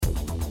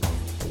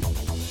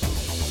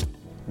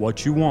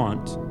what you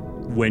want,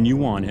 when you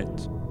want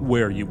it,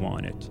 where you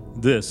want it.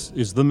 This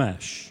is The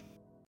Mesh.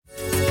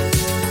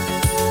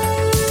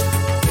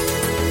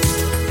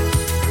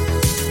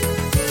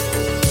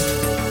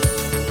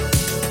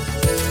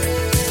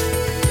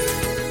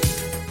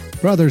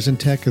 Brothers in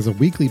Tech is a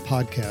weekly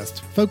podcast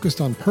focused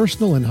on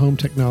personal and home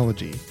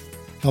technology,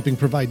 helping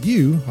provide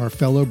you, our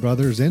fellow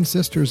brothers and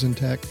sisters in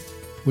tech,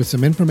 with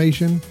some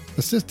information,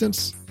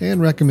 assistance, and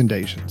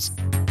recommendations.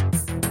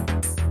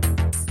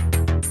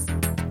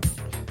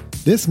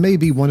 This may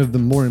be one of the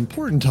more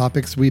important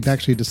topics we've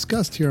actually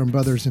discussed here on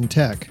Brothers in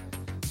Tech,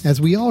 as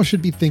we all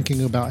should be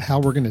thinking about how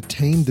we're going to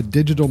tame the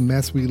digital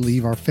mess we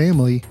leave our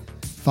family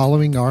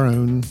following our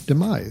own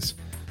demise.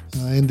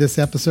 In this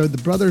episode,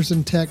 the Brothers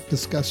in Tech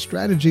discuss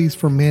strategies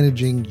for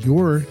managing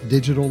your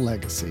digital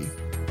legacy.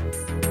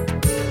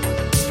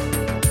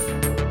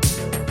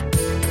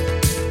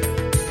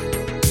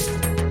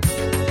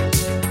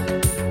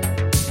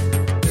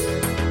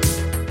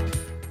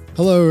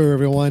 Hello,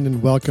 everyone,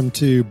 and welcome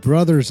to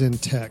Brothers in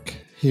Tech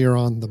here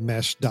on the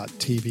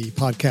Mesh.tv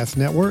podcast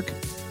network.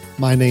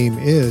 My name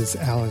is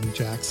Alan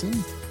Jackson.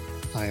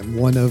 I am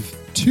one of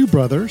two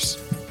brothers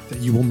that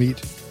you will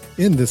meet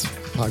in this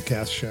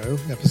podcast show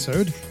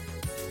episode.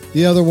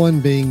 The other one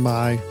being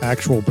my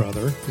actual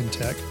brother in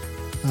tech,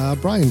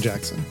 Brian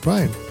Jackson.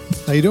 Brian,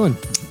 how you doing?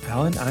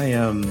 Alan, I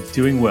am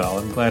doing well.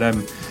 I'm glad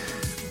I'm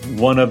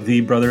one of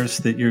the brothers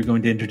that you're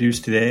going to introduce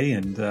today,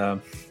 and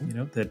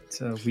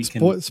that we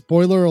can.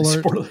 Spoiler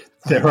alert!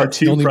 There are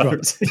two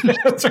brothers.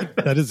 That's right.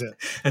 That is it.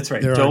 That's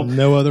right. There are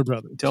no other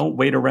brothers. Don't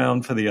wait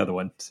around for the other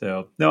one.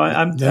 So no,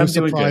 I'm no doing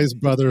surprise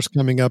good. Brothers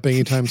coming up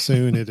anytime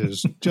soon. It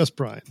is just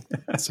Brian.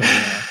 So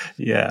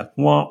yeah,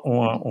 wah,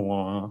 wah,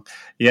 wah.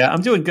 Yeah,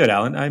 I'm doing good,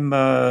 Alan. I'm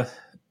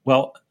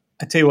well.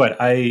 I tell you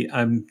what,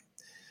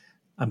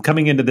 I'm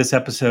coming into this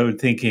episode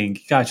thinking,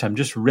 gosh, I'm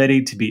just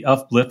ready to be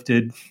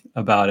uplifted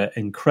about an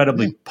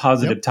incredibly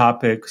positive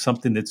topic,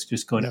 something that's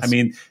just going. Yes. I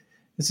mean,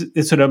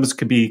 it's what almost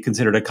could be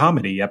considered a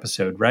comedy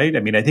episode, right? I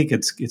mean, I think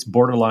it's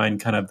borderline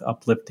kind of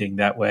uplifting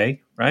that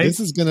way, right? This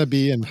is going to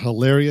be an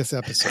hilarious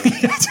episode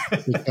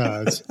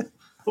because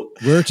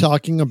we're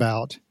talking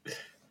about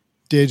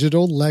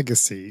digital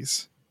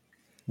legacies.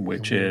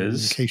 Which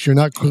is, in case you're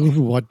not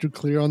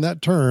clear on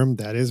that term,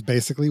 that is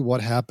basically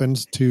what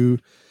happens to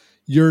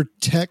your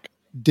tech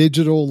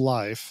digital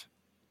life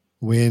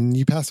when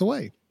you pass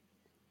away.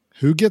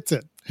 Who gets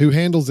it? Who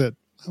handles it?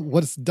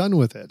 What's done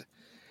with it?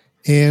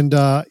 And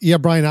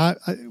Brian,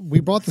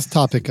 we brought this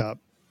topic up,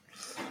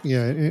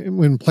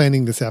 when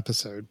planning this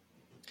episode.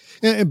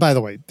 And by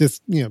the way, this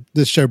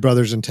show,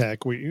 Brothers in Tech,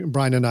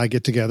 Brian and I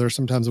get together.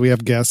 Sometimes we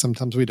have guests,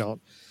 sometimes we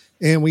don't,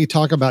 and we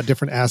talk about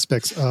different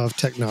aspects of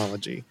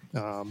technology,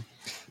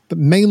 but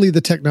mainly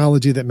the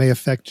technology that may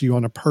affect you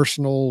on a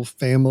personal,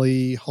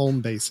 family,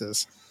 home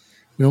basis.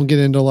 We don't get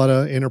into a lot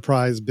of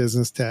enterprise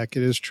business tech.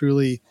 It is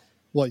truly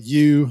what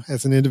you,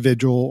 as an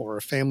individual or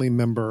a family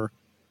member,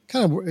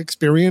 kind of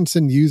experience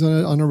and use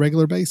on a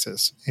regular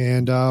basis.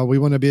 And we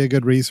want to be a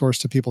good resource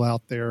to people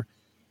out there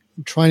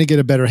trying to get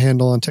a better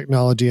handle on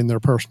technology in their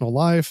personal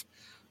life,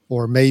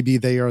 or maybe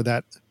they are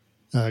that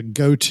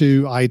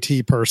go-to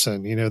IT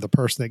person, the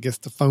person that gets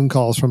the phone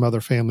calls from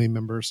other family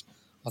members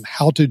on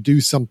how to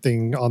do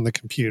something on the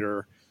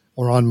computer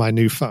or on my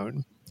new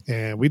phone.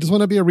 And we just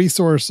want to be a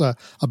resource, a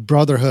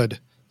brotherhood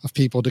of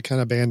people to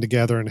kind of band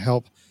together and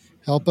help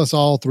us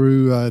all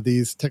through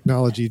these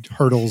technology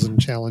hurdles and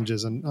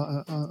challenges and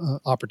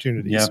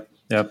opportunities.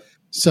 Yep.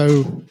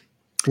 So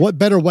what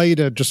better way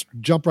to just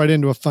jump right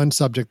into a fun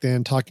subject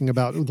than talking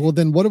about, well,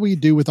 then what do we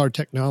do with our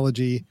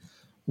technology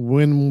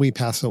when we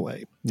pass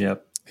away?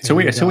 Yep. So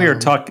we are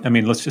talking, I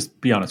mean, let's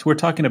just be honest. We're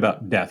talking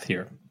about death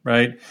here,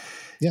 right?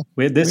 Yeah.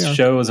 This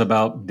show is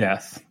about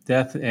death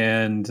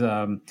and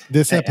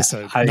this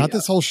episode, not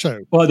this whole show.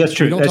 Well, that's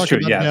true. We don't That's talk true.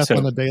 about Yeah. death So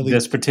on a daily.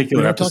 this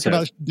particular we don't episode. talk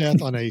about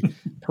death on a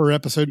per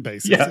episode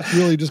basis. Yeah. It's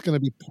really just going to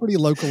be pretty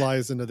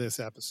localized into this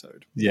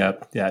episode. Yeah.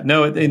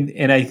 No,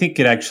 and I think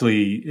it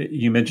actually,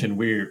 you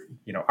mentioned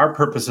our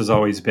purpose has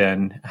always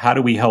been, how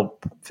do we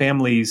help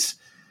families,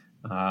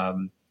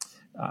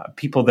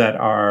 people that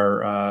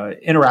are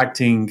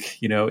interacting,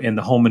 in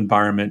the home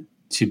environment,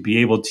 to be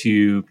able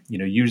to,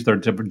 use their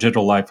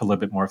digital life a little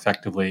bit more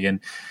effectively.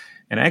 And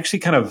I actually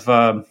kind of,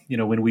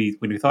 when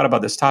we thought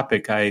about this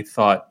topic, I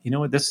thought,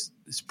 this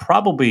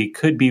probably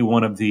could be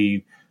one of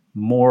the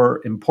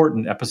more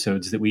important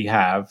episodes that we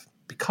have,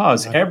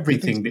 because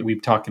everything that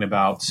we've talking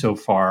about so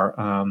far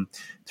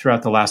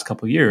throughout the last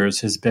couple of years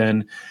has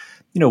been,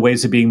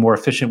 ways of being more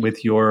efficient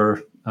with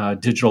your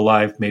digital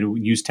life, maybe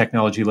use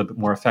technology a little bit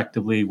more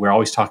effectively. We're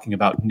always talking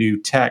about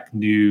new tech,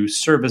 new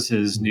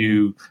services,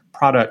 new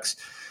products.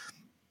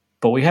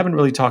 But we haven't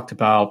really talked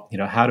about,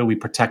 how do we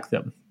protect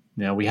them?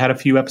 We had a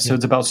few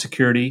episodes about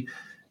security,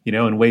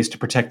 and ways to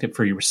protect it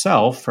for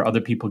yourself, for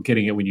other people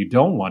getting it when you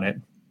don't want it.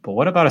 But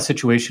what about a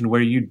situation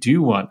where you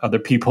do want other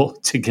people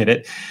to get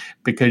it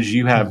because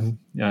you have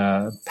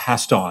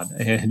passed on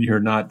and you're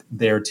not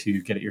there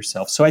to get it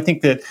yourself? So I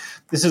think that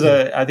this is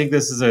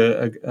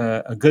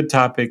a good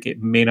topic.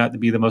 It may not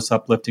be the most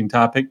uplifting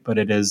topic, but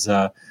it is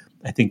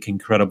I think,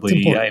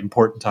 incredibly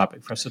important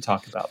topic for us to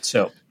talk about.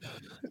 So,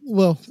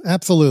 well,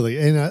 absolutely.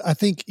 And I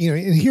think,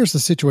 and here's the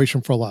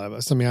situation for a lot of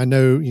us. I mean, I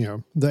know,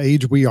 the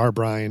age we are,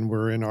 Brian,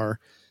 we're in our,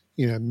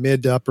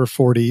 mid to upper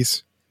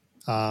 40s.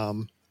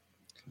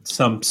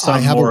 Some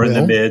more in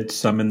the mid,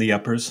 some in the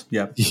uppers.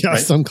 Yeah. Yeah. Right?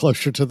 Some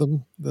closer to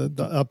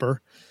the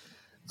upper.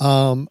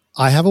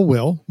 I have a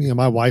will,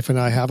 my wife and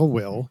I have a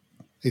will,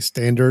 a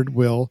standard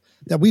will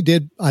that we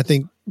did, I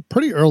think,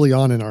 pretty early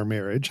on in our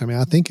marriage. I mean,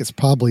 I think it's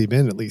probably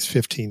been at least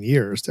 15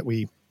 years that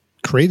we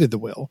created the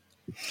will.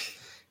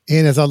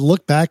 And as I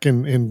look back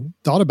and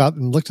thought about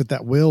and looked at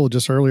that will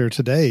just earlier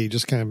today,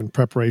 just kind of in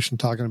preparation,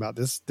 talking about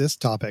this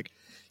topic,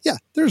 yeah,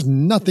 there's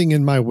nothing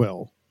in my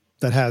will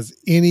that has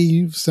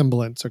any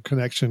semblance or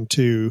connection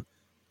to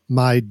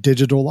my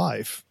digital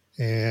life.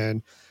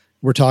 And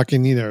we're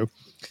talking,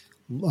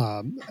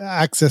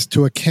 access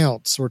to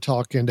accounts. We're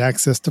talking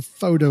access to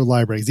photo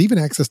libraries, even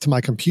access to my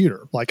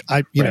computer. Like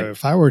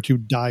if I were to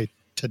die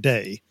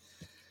today,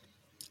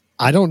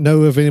 I don't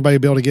know if anybody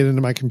would be able to get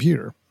into my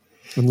computer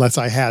unless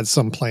I had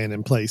some plan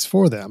in place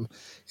for them.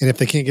 And if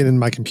they can't get into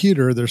my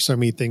computer, there's so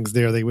many things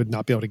there they would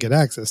not be able to get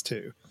access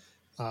to.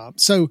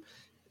 So,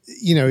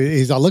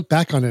 as I look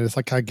back on it, it's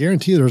like, I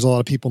guarantee there's a lot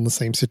of people in the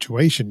same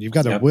situation. You've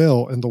got a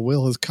will, and the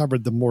will has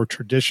covered the more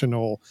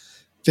traditional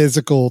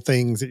physical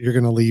things that you're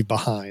going to leave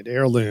behind,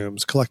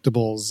 heirlooms,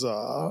 collectibles,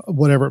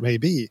 whatever it may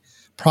be,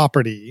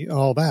 property,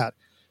 all that.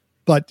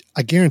 But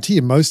I guarantee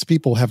you, most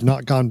people have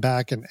not gone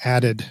back and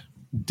added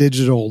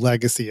digital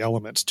legacy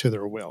elements to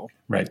their will.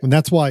 Right. And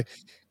that's why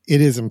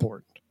it is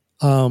important.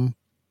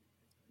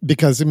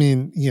 Because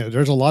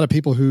there's a lot of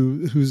people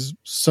whose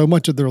so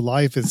much of their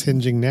life is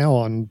hinging now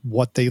on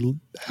what they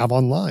have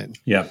online.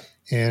 Yeah.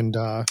 And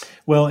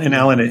and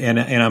Alan,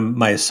 and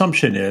my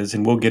assumption is,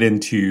 and we'll get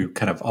into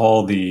kind of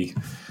all the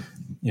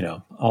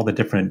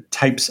different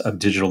types of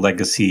digital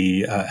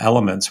legacy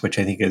elements, which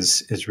I think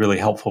is really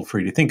helpful for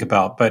you to think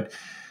about. But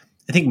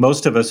I think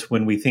most of us,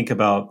 when we think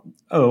about,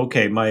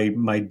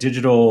 my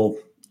digital,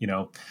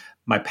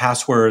 my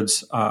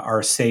passwords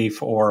are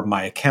safe, or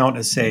my account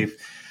is safe.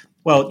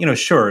 Well,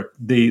 sure.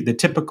 The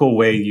typical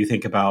way you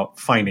think about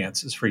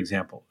finances, for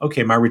example,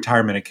 my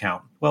retirement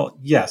account. Well,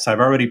 yes, I've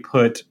already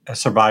put a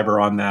survivor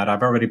on that.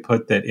 I've already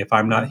put that if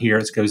I'm not here,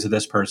 it goes to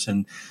this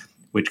person,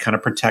 which kind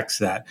of protects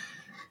that.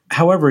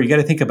 However, you got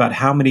to think about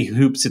how many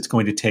hoops it's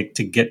going to take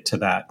to get to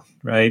that,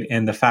 right?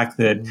 And the fact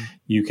that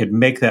you could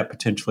make that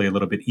potentially a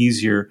little bit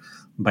easier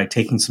by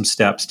taking some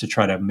steps to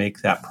try to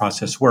make that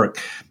process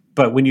work.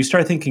 But when you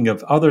start thinking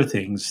of other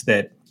things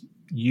that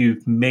you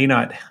may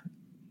not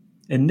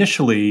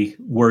initially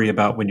worry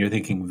about when you're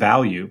thinking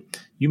value,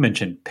 you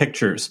mentioned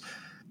pictures,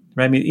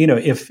 right? I mean,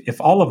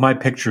 if all of my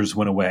pictures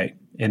went away,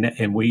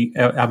 and we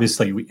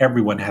obviously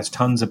everyone has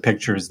tons of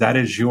pictures, that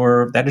is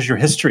your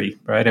history,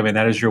 right? I mean,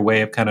 that is your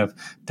way of kind of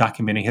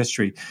documenting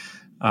history.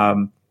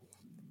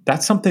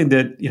 That's something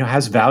that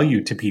has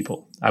value to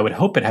people. I would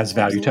hope it has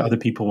value to other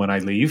people when I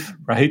leave,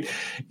 right?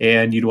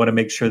 And you'd want to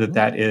make sure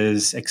that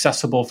is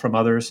accessible from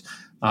others.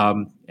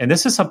 And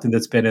this is something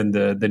that's been in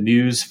the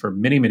news for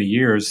many, many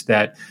years,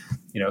 that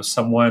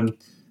someone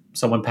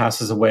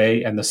passes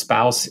away and the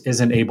spouse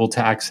isn't able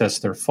to access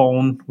their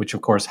phone, which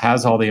of course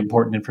has all the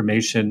important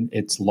information.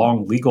 It's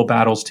long legal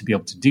battles to be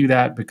able to do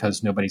that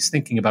because nobody's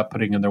thinking about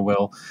putting in their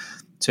will.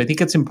 So I think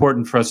it's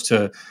important for us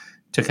to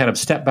kind of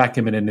step back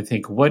a minute and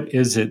think, what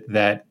is it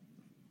that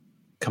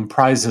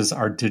comprises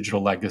our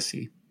digital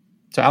legacy?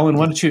 So Alan,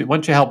 why don't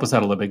you help us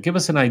out a little bit? Give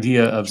us an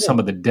idea of some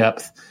of the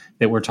depth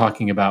that we're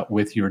talking about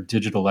with your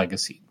digital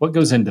legacy. What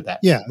goes into that?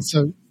 Yeah.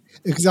 So,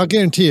 because I'll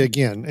guarantee you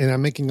again, and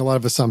I'm making a lot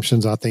of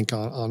assumptions, I think,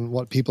 on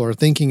what people are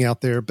thinking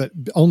out there, but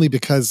only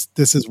because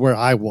this is where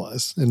I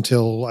was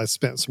until I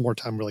spent some more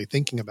time really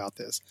thinking about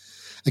this.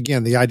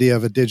 Again, the idea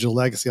of a digital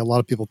legacy, a lot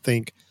of people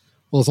think,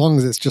 well, as long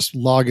as it's just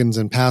logins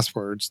and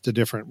passwords to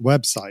different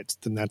websites,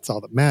 then that's all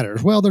that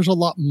matters. Well, there's a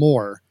lot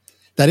more.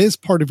 That is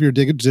part of your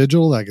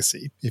digital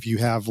legacy. If you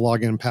have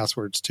login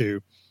passwords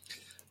to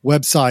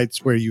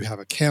websites where you have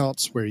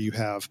accounts, where you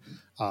have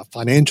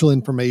financial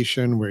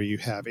information, where you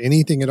have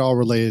anything at all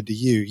related to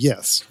you,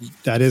 yes,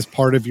 that is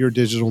part of your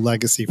digital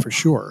legacy for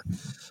sure.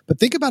 But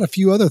think about a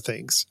few other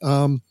things.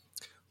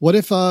 What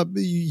if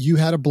you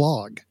had a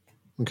blog?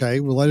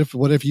 Okay, well,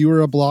 what if you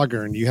were a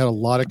blogger and you had a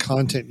lot of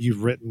content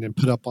you've written and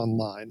put up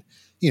online?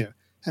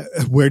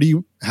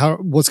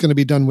 What's going to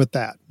be done with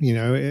that?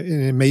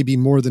 And it may be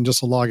more than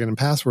just a login and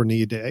password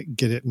need to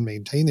get it and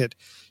maintain it.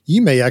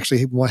 You may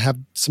actually want to have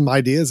some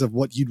ideas of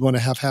what you'd want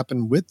to have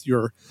happen with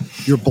your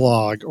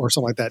blog or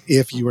something like that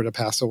if you were to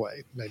pass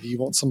away. Maybe you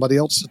want somebody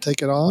else to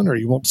take it on, or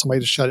you want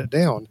somebody to shut it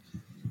down.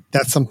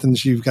 That's something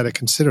that you've got to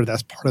consider.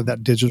 That's part of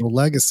that digital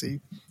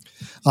legacy.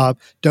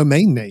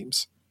 Domain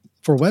names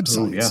for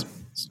websites.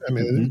 Oh,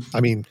 yeah. I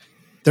mean,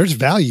 there's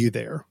value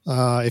there.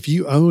 If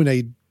you own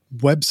a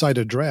website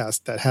address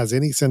that has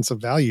any sense of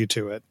value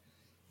to it,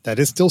 that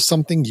is still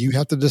something you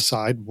have to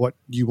decide what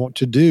you want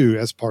to do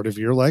as part of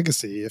your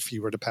legacy if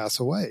you were to pass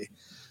away.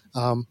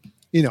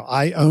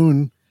 I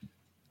own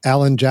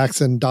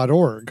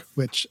alanjackson.org,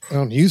 which I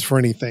don't use for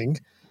anything,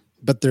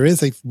 but there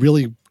is a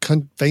really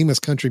famous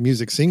country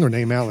music singer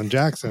named Alan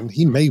Jackson.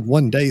 He may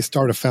one day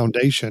start a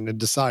foundation and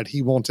decide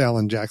he wants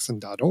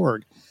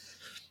alanjackson.org.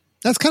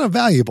 That's kind of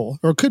valuable,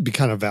 or could be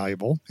kind of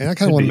valuable. And I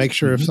kind of want to make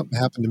sure if something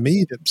happened to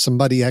me that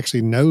somebody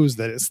actually knows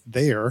that it's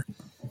there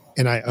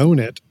and I own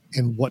it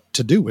and what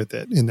to do with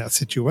it in that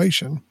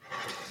situation.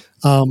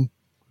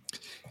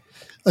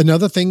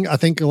 Another thing I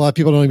think a lot of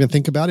people don't even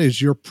think about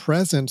is your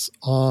presence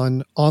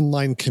on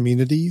online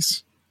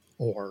communities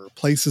or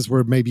places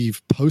where maybe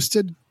you've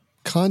posted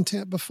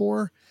content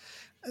before.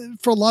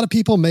 For a lot of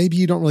people, maybe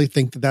you don't really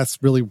think that that's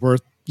really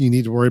you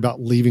need to worry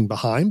about leaving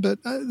behind, but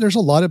there's a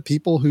lot of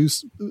people who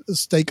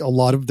stake a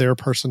lot of their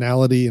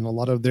personality and a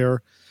lot of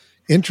their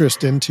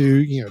interest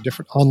into,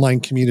 different online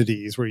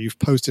communities where you've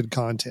posted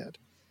content.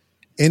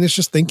 And it's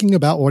just thinking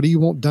about what do you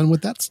want done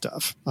with that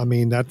stuff. I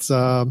mean, that's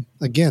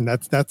again,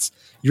 that's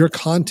your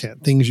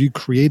content, things you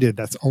created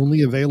that's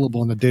only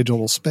available in a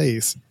digital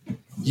space.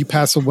 You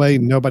pass away,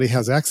 nobody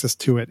has access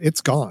to it.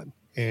 It's gone.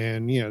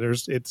 And,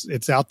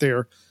 it's out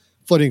there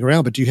floating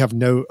around, but you have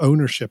no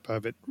ownership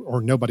of it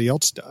or nobody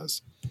else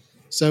does.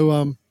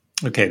 So,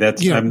 okay.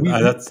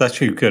 That's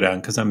actually good on,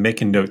 because I'm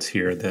making notes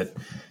here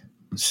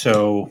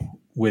so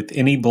with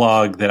any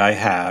blog that I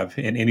have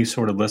in any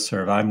sort of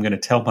listserv, I'm going to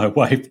tell my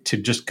wife to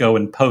just go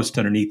and post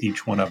underneath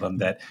each one of them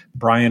that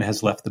Brian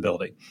has left the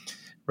building,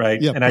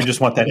 right? Yep. And I just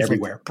want that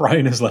everywhere.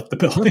 Brian has left the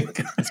building.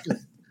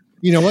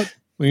 You know what?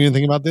 When you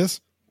think about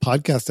this,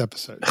 podcast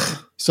episode.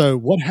 So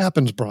what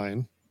happens,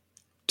 Brian,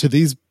 to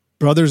these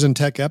Brothers in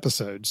Tech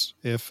episodes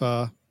if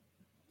I'm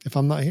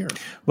not here?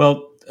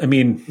 Well, I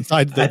mean,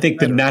 I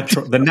think the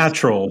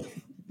natural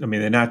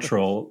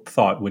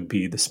thought would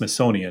be the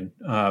Smithsonian.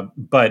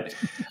 But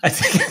I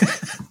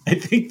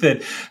think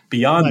that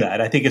beyond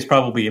that, I think it's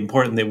probably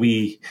important that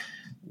we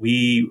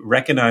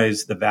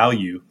recognize the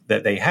value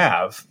that they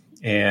have,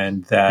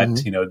 and that,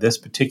 this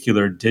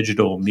particular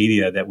digital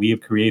media that we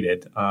have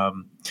created,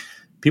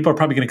 people are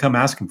probably going to come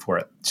asking for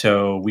it.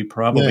 So we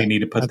probably need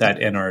to put that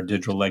in our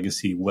digital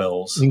legacy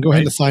wills. You can go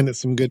ahead and assign it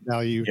some good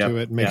value to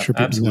it and make sure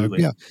people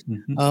absolutely. know. Yeah.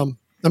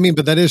 Mm-hmm.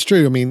 But that is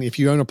true. I mean, if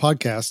you own a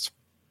podcast,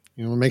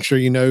 make sure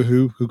you know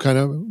who kind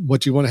of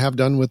what you want to have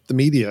done with the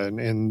media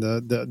and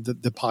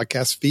the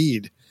podcast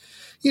feed.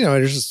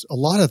 There's just a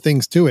lot of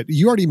things to it.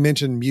 You already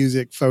mentioned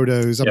music,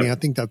 photos. I mean, I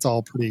think that's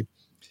all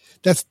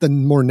that's the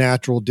more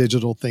natural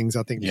digital things.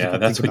 I think. Yeah,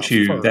 that's what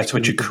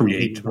you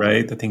create,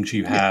 right? The things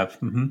you have.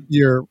 Mm-hmm.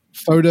 Your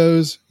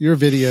photos, your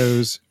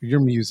videos, your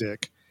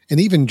music, and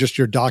even just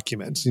your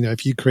documents.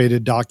 If you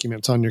created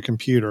documents on your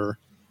computer,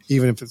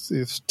 even if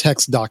it's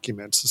text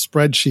documents,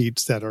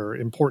 spreadsheets that are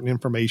important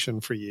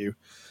information for you.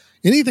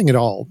 Anything at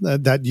all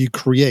that you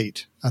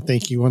create, I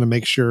think you want to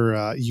make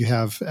sure you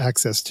have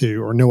access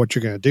to or know what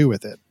you're going to do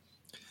with it.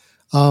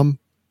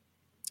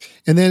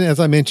 And then, as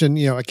I mentioned,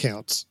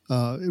 accounts.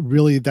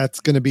 Really,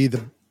 that's going to be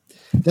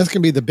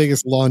the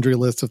biggest laundry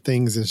list of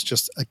things is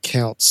just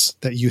accounts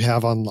that you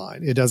have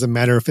online. It doesn't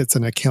matter if it's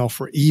an account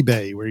for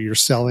eBay where you're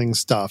selling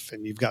stuff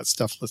and you've got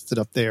stuff listed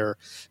up there.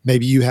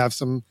 Maybe you have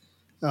some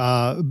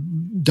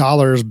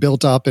dollars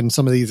built up in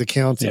some of these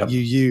accounts that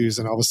you use,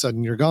 and all of a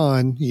sudden you're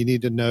gone. You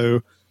need to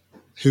know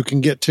who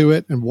can get to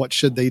it and what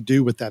should they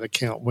do with that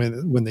account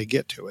when they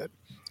get to it.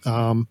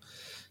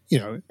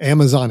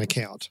 Amazon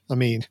account. I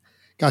mean,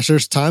 gosh,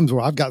 there's times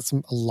where I've got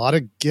a lot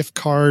of gift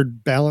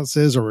card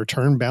balances or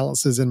return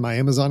balances in my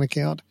Amazon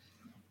account.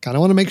 Kind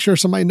of want to make sure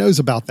somebody knows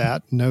about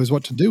that, knows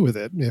what to do with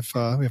it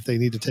if they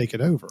need to take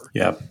it over.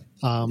 Yep.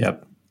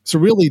 So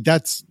really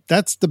that's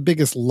the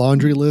biggest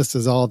laundry list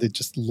is all the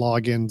just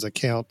logins,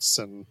 accounts,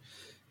 and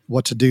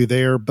what to do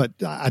there. But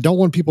I don't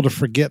want people to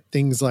forget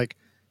things like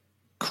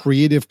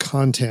creative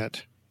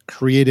content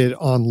created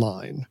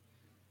online,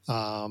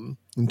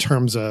 in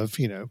terms of,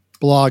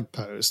 blog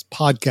posts,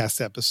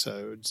 podcast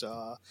episodes,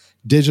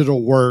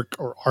 digital work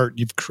or art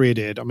you've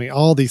created. I mean,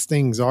 all these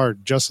things are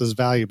just as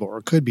valuable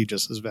or could be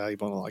just as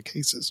valuable in a lot of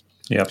cases.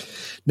 Yeah.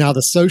 Now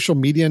the social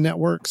media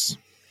networks,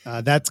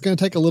 that's going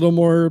to take a little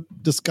more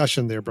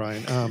discussion there,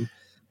 Brian.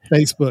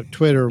 Facebook,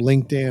 Twitter,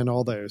 LinkedIn,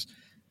 all those.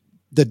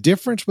 The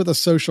difference with a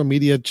social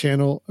media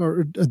channel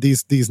or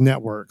these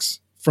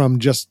networks from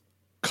just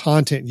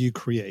content you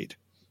create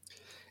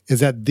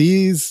is that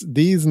these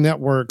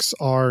networks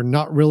are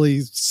not really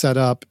set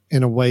up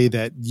in a way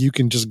that you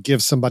can just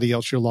give somebody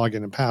else your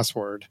login and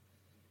password,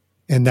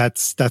 and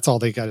that's all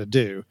they got to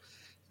do,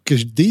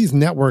 because these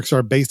networks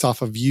are based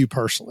off of you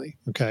personally.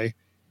 Okay.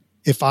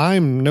 If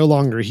I'm no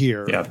longer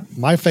here,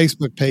 my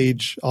Facebook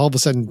page all of a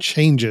sudden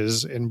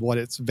changes in what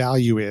its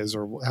value is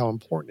or how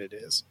important it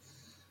is,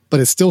 but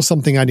it's still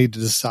something I need to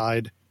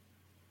decide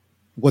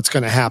what's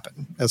going to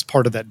happen as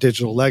part of that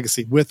digital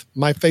legacy with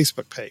my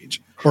Facebook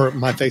page or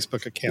my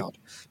Facebook account,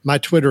 my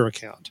Twitter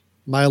account,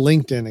 my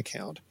LinkedIn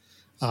account.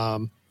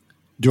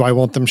 Do I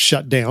want them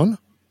shut down?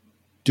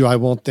 Do I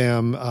want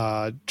them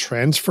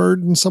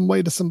transferred in some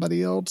way to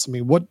somebody else? I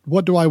mean,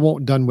 what do I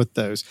want done with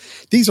those?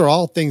 These are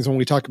all things when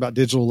we talk about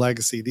digital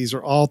legacy, these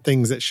are all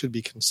things that should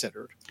be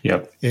considered.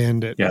 Yep.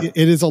 And it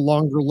is a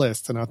longer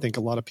list. And I think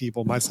a lot of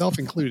people, myself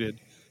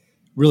included,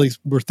 really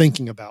were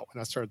thinking about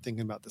when I started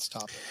thinking about this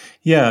topic.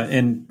 Yeah,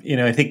 and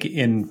I think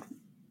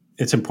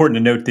it's important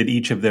to note that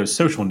each of those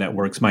social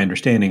networks, my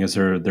understanding is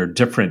they're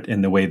different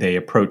in the way they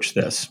approach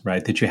this,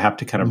 right? That you have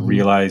to kind of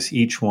realize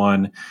each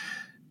one,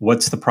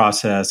 what's the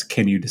process?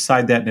 Can you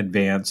decide that in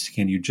advance?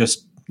 Can you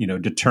just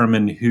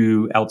determine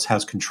who else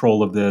has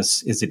control of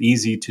this? Is it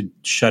easy to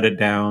shut it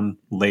down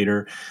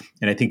later?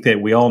 And I think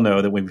that we all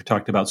know that when we've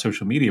talked about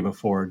social media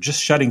before,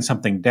 just shutting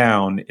something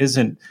down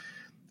isn't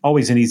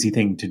always an easy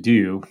thing to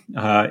do.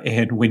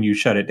 And when you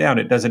shut it down,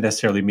 it doesn't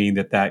necessarily mean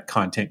that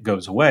content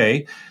goes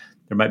away.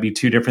 There might be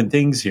two different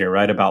things here,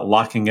 right? About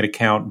locking an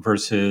account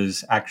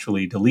versus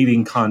actually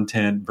deleting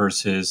content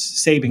versus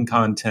saving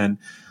content.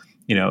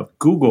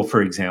 Google,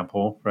 for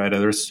example, right?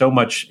 There's so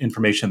much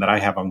information that I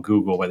have on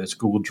Google, whether it's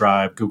Google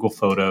Drive, Google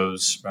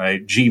Photos,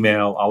 right?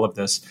 Gmail, all of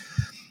this.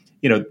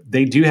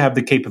 They do have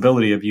the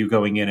capability of you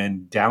going in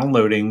and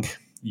downloading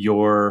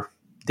your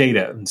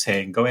data and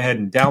saying, go ahead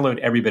and download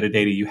every bit of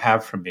data you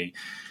have from me,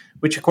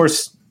 which of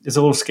course is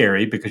a little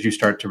scary because you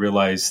start to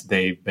realize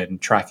they've been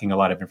tracking a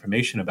lot of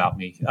information about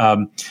me.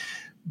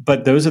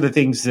 But those are the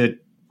things that,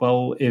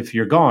 well, if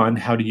you're gone,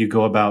 how do you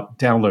go about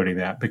downloading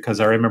that? Because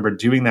I remember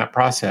doing that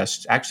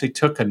process actually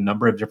took a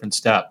number of different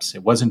steps.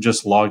 It wasn't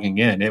just logging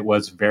in. It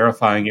was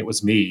verifying it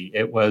was me.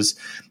 It was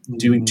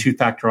doing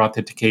two-factor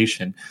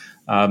authentication.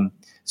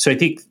 So I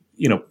think,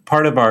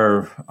 part of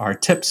our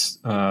tips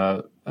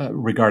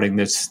regarding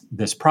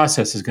this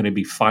process is going to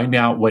be find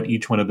out what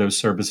each one of those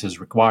services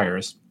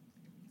requires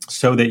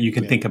so that you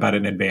can think about it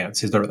in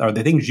advance. Are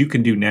there things you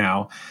can do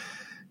now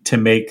to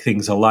make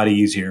things a lot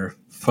easier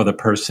for the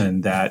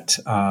person that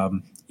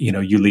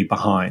you leave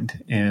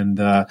behind, and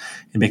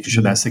making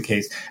sure that's the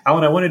case.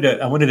 Alan, I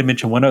wanted to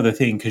mention one other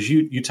thing, because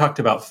you talked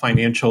about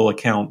financial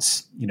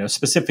accounts,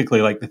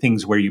 specifically like the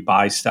things where you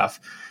buy stuff,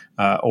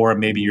 or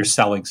maybe you're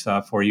selling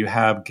stuff, or you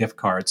have gift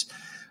cards.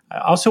 I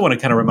also want to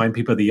kind of remind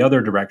people the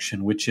other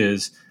direction, which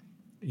is,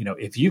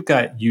 if you've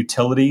got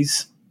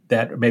utilities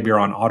that maybe are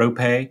on auto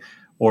pay,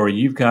 or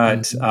you've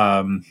got,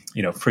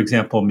 for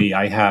example, me,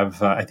 I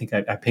have, I think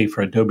I pay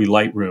for Adobe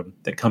Lightroom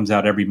that comes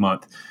out every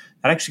month.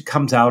 That actually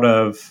comes out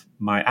of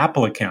my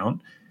Apple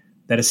account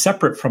that is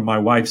separate from my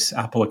wife's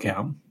Apple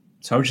account.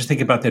 So I was just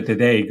thinking about that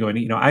today,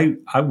 going,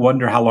 I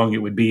wonder how long it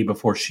would be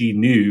before she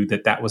knew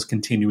that was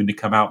continuing to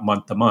come out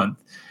month to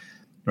month,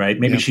 right?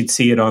 Maybe she'd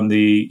see it on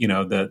the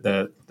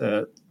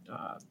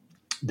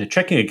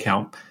checking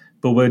account,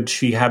 but would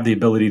she have the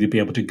ability to be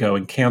able to go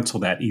and cancel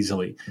that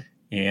easily?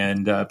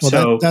 And that's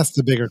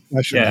the bigger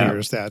question here,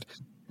 is that,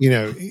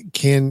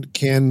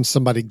 can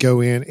somebody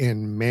go in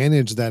and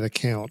manage that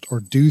account or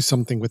do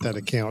something with that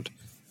account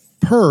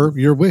per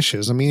your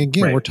wishes? I mean,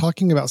 again, we're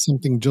talking about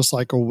something just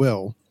like a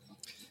will,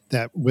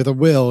 that with a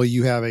will,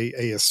 you have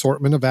a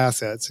assortment of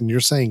assets, and you're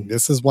saying,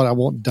 this is what I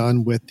want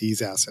done with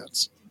these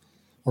assets,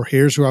 or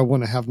here's who I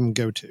want to have them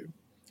go to.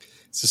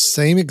 It's the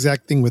same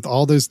exact thing with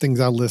all those things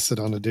I listed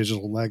on a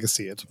digital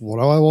legacy. It's what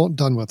do I want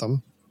done with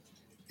them,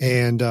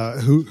 and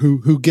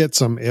who gets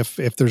them if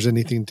there's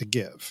anything to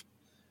give.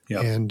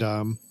 Yep. And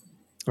I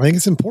think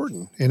it's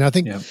important. And I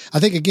think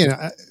again,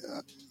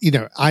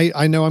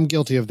 I know I'm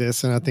guilty of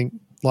this, and I think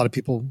a lot of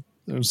people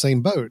are in the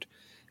same boat.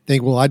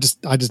 Think, well, I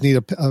just need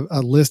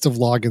a list of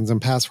logins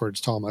and passwords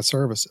to all my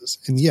services.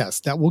 And yes,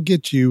 that will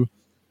get you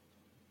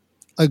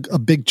a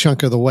big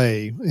chunk of the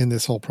way in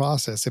this whole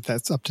process if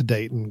that's up to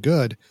date and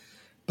good.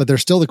 But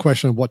there's still the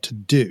question of what to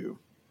do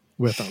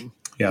with them.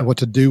 And what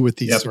to do with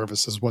these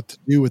services, what to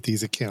do with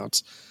these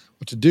accounts,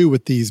 what to do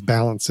with these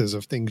balances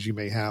of things you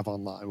may have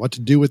online, what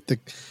to do with the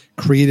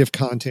creative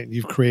content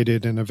you've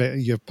created and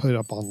you've put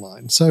up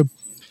online. So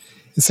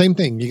the same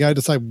thing, you got to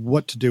decide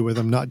what to do with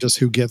them, not just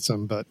who gets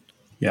them, but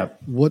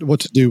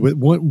what to do with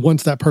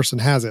once that person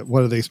has it.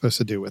 What are they supposed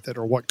to do with it,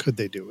 or what could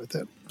they do with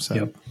it?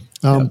 So,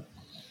 now,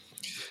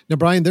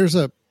 Brian, there's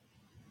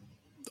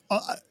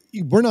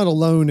we're not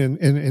alone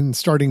in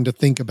starting to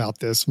think about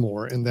this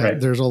more, and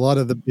that there's a lot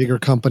of the bigger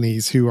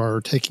companies who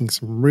are taking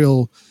some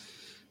real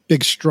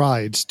big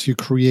strides to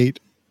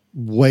create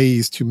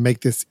ways to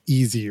make this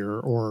easier,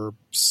 or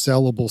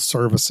sellable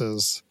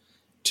services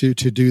to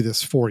do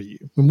this for you.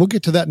 And we'll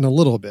get to that in a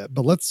little bit,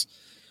 but let's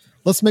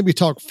maybe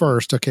talk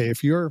first. Okay.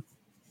 If you're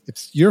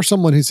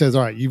someone who says,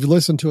 all right, you've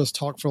listened to us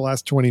talk for the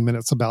last 20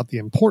 minutes about the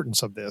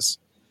importance of this.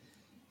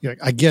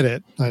 I get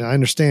it. I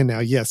understand now.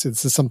 Yes,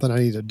 this is something I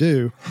need to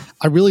do.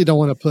 I really don't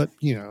want to I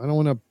don't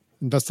want to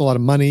invest a lot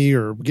of money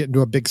or get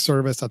into a big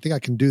service. I think I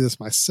can do this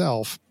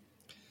myself.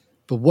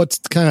 But what's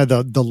kind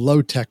of the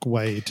low tech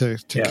way to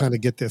kind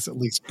of get this at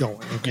least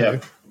going?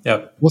 Okay.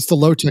 What's the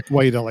low tech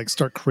way to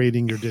start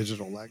creating your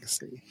digital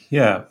legacy?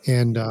 Yeah.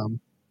 And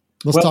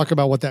let's talk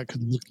about what that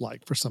could look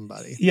like for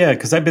somebody. Yeah,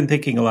 because I've been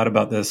thinking a lot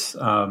about this.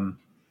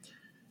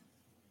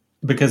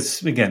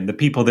 Because again, the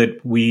people that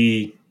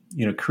we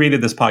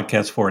created this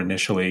podcast for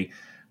initially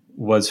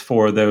was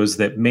for those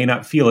that may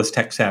not feel as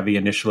tech savvy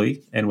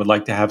initially and would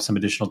like to have some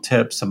additional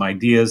tips, some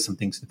ideas, some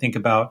things to think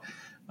about.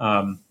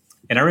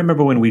 And I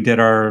remember when we did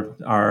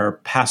our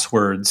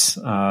passwords,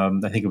 I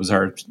think it was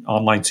our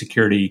online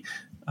security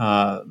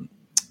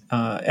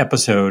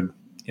episode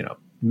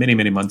many,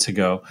 many months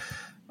ago,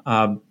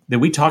 that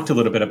we talked a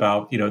little bit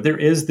about, there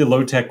is the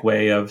low tech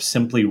way of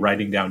simply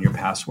writing down your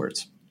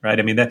passwords, right?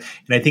 I mean, and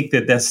I think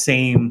that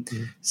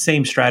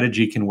same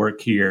strategy can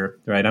work here,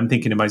 right? I'm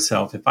thinking to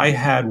myself, if I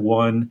had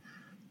one,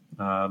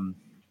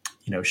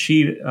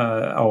 sheet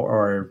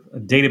or a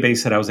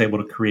database that I was able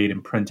to create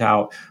and print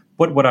out,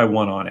 what would I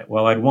want on it?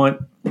 Well, I'd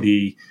want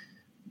the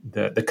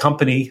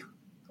company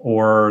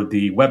or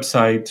the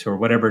website or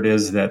whatever it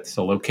is that's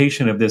the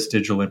location of this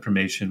digital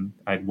information.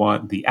 I'd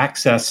want the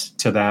access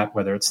to that,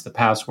 whether it's the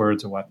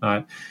passwords or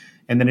whatnot.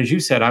 And then, as you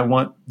said, I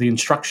want the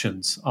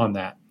instructions on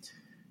that.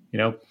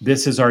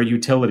 This is our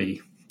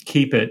utility.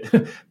 Keep it.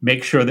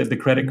 Make sure that the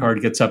credit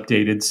card gets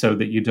updated so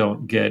that you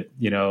don't get,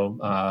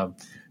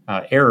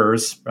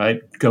 errors,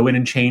 right? Go in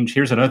and change.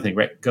 Here's another thing,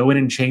 right? Go in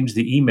and change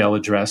the email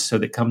address so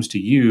that it comes to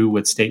you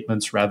with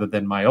statements rather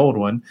than my old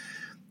one,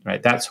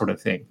 right? That sort of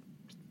thing.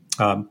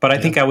 But I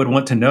think I would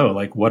want to know,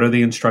 what are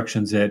the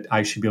instructions that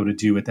I should be able to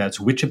do with that?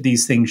 So which of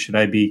these things should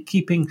I be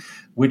keeping?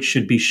 Which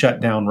should be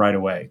shut down right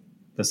away?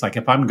 That's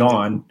if I'm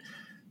gone,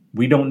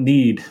 we don't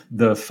need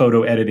the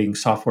photo editing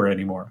software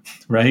anymore,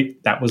 right?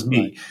 That was me.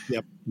 Right.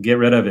 Yep. Get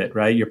rid of it,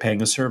 right? You're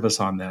paying a service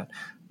on that.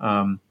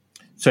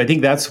 So I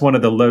think that's one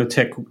of the low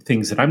tech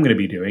things that I'm going to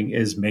be doing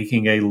is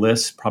making a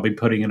list, probably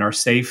putting in our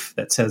safe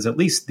that says at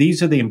least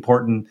these are the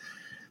important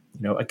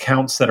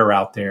accounts that are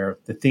out there,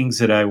 the things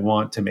that I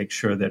want to make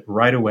sure that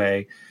right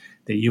away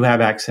that you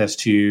have access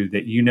to,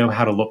 that you know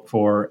how to look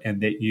for, and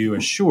that you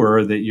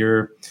assure that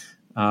you're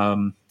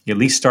at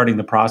least starting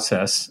the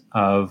process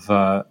of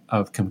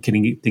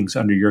getting things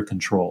under your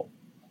control,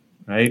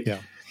 right? Yeah,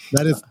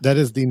 that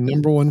is the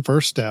number one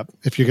first step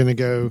if you're going to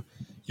go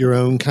your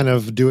own kind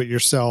of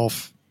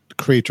do-it-yourself,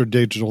 create your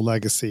digital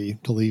legacy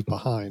to leave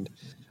behind.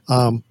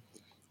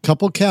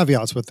 Couple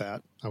caveats with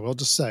that. I will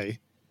just say,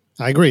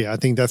 I agree. I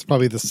think that's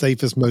probably the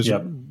safest, most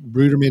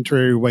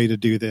rudimentary way to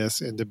do this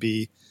and to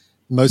be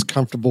most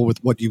comfortable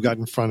with what you've got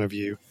in front of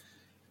you.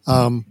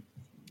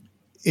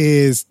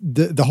 Is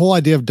the whole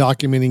idea of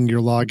documenting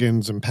your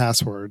logins and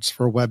passwords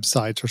for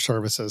websites or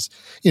services.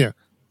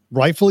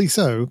 Rightfully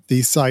so,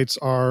 these sites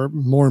are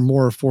more and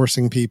more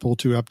forcing people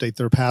to update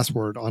their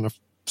password on a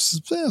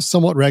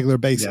somewhat regular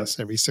basis,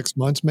 every 6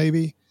 months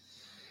maybe.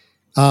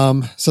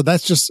 So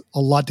that's just a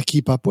lot to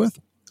keep up with.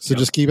 So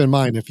just keep in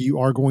mind, if you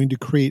are going to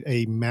create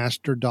a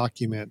master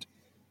document,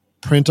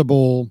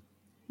 printable,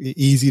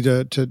 easy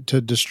to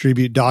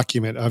distribute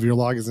document of your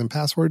logins and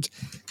passwords,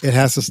 it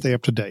has to stay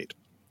up to date.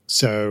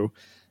 So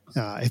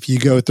if you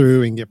go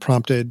through and get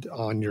prompted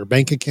on your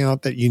bank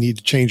account that you need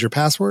to change your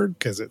password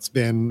because it's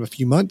been a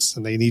few months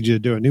and they need you to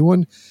do a new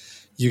one,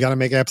 you got to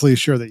make absolutely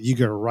sure that you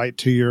go right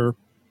to your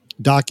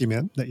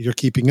document that you're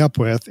keeping up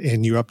with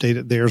and you update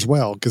it there as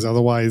well, because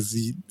otherwise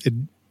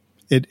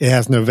it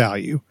has no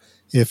value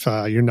if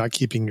you're not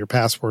keeping your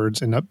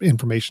passwords and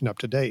information up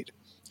to date.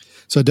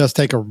 So it does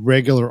take a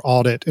regular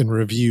audit and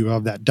review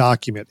of that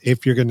document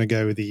if you're going to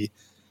go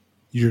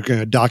you're going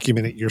to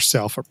document it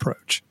yourself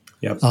approach.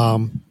 Yep.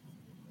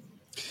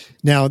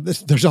 Now,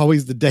 there's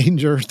always the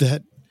danger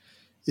that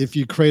if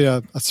you create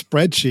a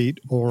spreadsheet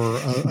or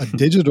a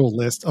digital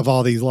list of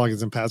all these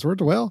logins and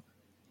passwords, well,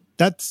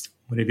 that's...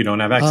 What if you don't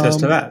have access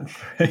to that?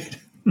 Right?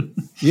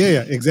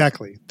 yeah,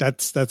 exactly.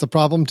 That's a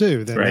problem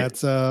too. Then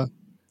that's and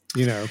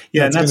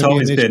that's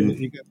always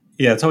been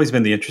it's always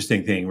been the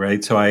interesting thing,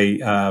 right? So I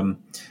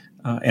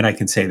and I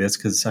can say this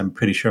because I'm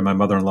pretty sure my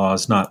mother-in-law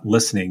is not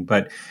listening,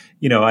 but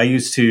I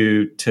used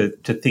to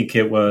think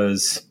it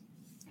was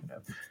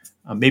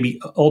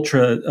maybe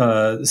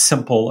ultra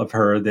simple of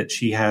her that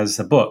she has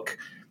a book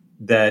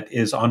that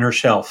is on her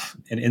shelf,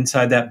 and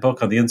inside that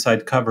book, on the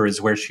inside cover, is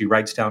where she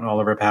writes down all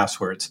of her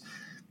passwords.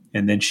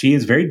 And then she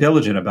is very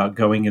diligent about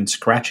going and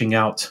scratching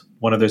out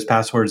one of those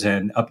passwords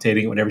and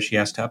updating it whenever she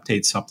has to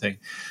update something.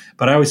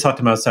 But I always thought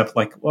to myself,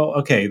 well,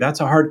 okay, that's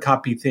a hard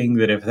copy thing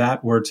that if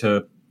that were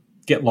to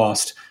get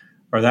lost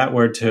or that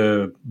were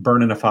to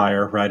burn in a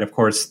fire, right, of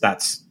course,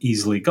 that's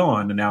easily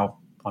gone. And now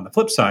on the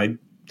flip side,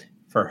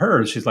 for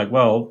her, she's like,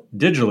 well,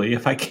 digitally,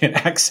 if I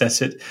can't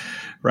access it,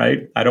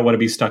 right, I don't want to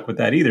be stuck with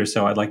that either.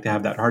 So I'd like to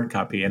have that hard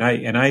copy. And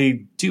I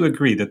do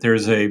agree that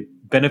there's a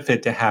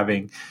benefit to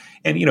having.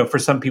 And, for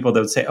some people, they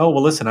would say, oh,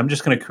 well, listen, I'm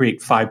just going to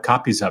create 5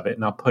 copies of it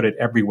and I'll put it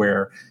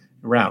everywhere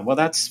around. Well,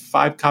 that's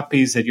 5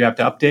 copies that you have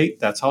to update.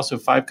 That's also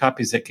 5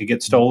 copies that could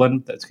get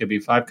stolen. That's going to be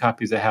 5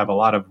 copies that have a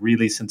lot of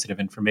really sensitive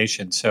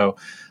information. So,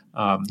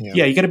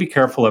 you got to be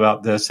careful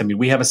about this. I mean,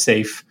 we have a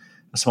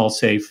small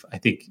safe. I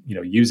think,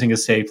 using a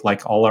safe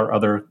like all our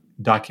other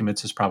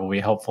documents is probably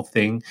a helpful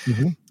thing.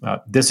 Mm-hmm.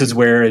 This is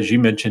where, as you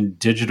mentioned,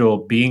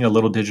 being a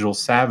little digital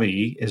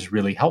savvy is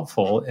really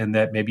helpful, in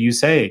that maybe you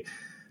say,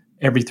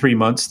 every 3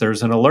 months,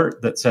 there's an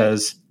alert that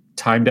says,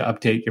 time to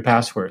update your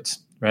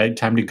passwords, right?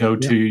 Time to go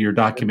to your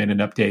document and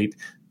update.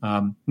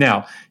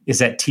 Now, is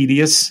that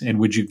tedious? And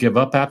would you give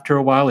up after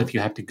a while if you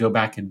have to go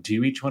back and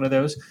do each one of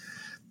those?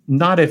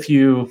 Not if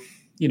you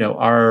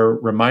are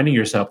reminding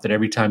yourself that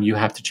every time you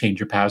have to change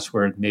your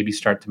password, maybe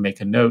start to make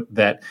a note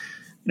that,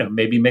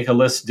 maybe make a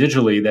list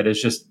digitally that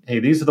is just, hey,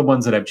 these are the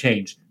ones that I've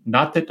changed.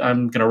 Not that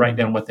I'm going to write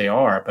down what they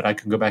are, but I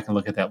can go back and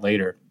look at that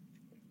later.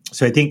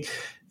 So I think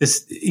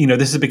this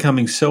is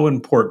becoming so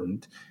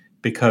important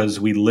because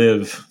we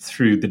live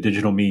through the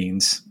digital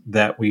means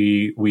that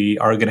we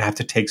are going to have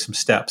to take some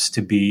steps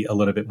to be a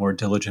little bit more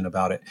diligent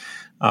about it.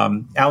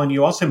 Alan,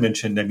 you also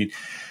mentioned,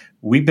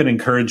 we've been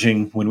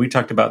encouraging, when we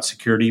talked about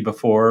security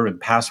before and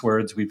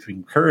passwords, we've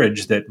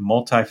encouraged that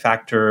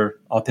multi-factor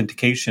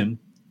authentication,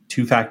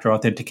 two-factor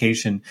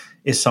authentication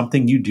is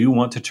something you do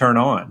want to turn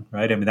on,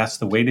 right? That's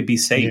the way to be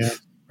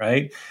safe,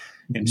 right?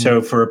 And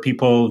so for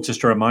people,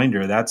 just a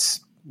reminder,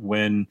 that's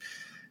when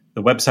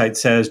the website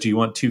says, do you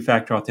want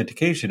two-factor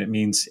authentication? It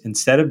means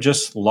instead of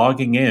just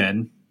logging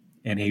in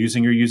and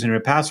using your username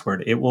and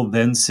password, it will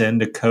then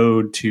send a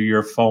code to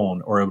your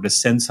phone, or it would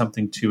send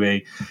something to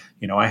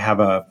I have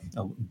a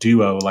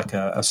Duo, like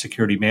a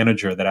security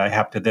manager that I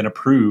have to then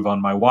approve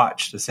on my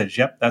watch that says,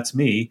 yep, that's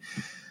me.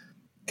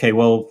 Okay,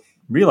 well,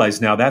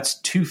 realize now that's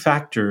two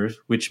factors,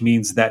 which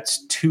means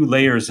that's 2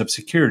 layers of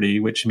security,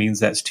 which means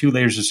that's 2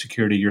 layers of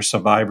security your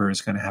survivor is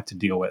going to have to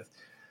deal with.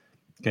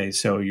 Okay,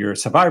 so your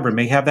survivor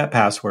may have that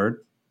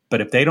password,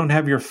 but if they don't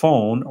have your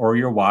phone or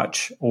your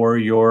watch or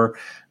your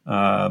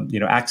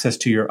access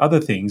to your other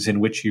things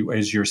in which you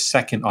as your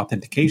second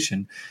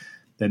authentication,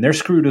 then they're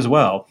screwed as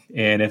well.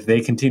 And if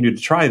they continue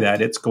to try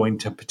that, it's going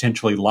to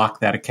potentially lock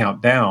that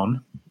account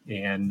down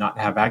and not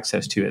have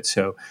access to it.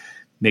 So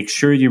make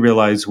sure you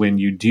realize when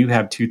you do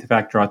have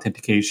two-factor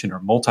authentication or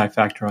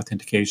multi-factor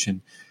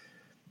authentication,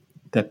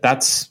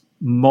 that's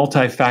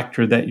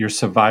multi-factor that your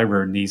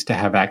survivor needs to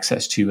have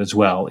access to as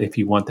well if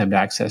you want them to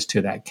access to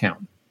that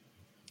account.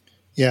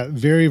 Yeah,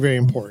 very, very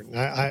important.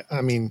 I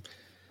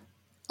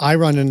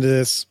run into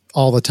this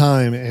all the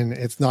time, and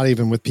it's not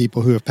even with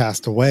people who have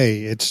passed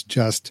away. It's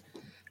just,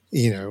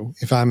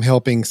 if I'm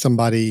helping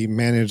somebody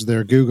manage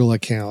their Google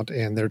account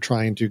and they're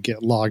trying to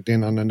get logged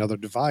in on another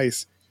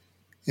device,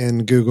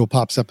 and Google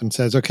pops up and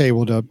says, okay,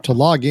 well, to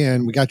log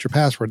in, we got your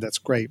password. That's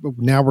great. But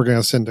now we're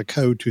going to send a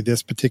code to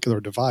this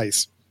particular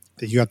device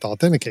that you have to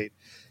authenticate.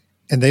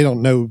 And they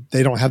don't know,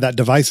 they don't have that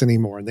device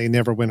anymore, and they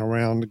never went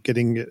around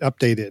getting it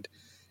updated.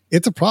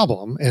 It's a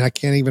problem. And I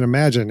can't even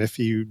imagine if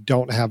you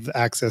don't have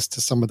access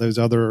to some of those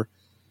other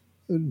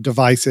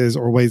devices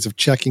or ways of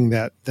checking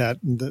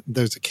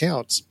those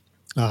accounts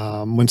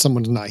when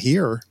someone's not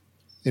here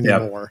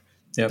anymore.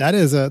 Yep. That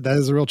is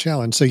a real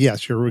challenge. So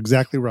yes, you're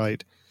exactly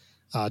right.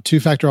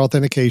 Two-factor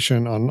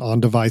authentication on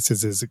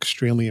devices is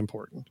extremely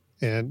important,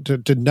 and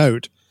to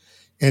note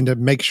and to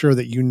make sure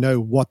that you know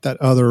what that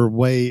other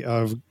way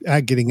of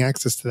getting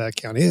access to that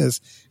account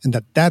is,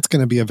 and that's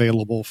going to be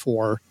available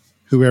for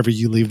whoever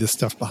you leave this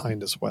stuff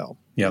behind as well.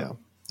 Yep.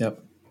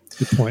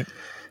 Good point.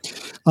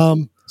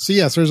 So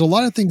yes, there's a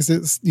lot of things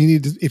that you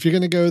need to, if you're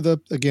going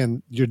to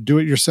go your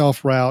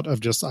do-it-yourself route of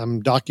just,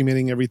 I'm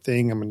documenting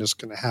everything, I'm just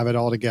going to have it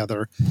all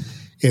together.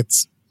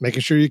 It's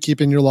making sure you're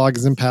keeping your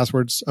logins and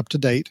passwords up to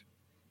date.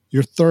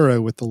 You're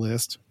thorough with the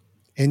list,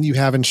 and you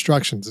have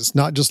instructions. It's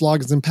not just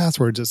logins and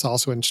passwords. It's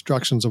also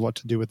instructions of what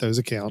to do with those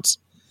accounts.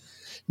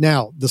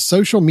 Now, the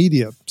social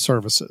media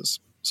services,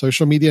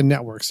 social media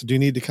networks, do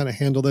need to kind of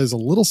handle those a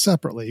little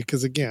separately,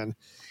 because again,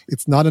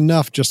 it's not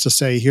enough just to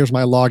say, here's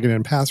my login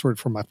and password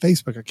for my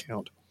Facebook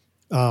account.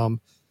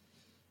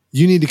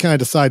 You need to kind of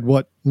decide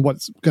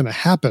what's going to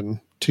happen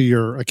to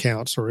your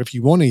accounts, or if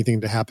you want anything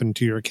to happen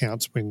to your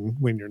accounts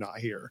when you're not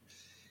here.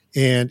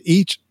 And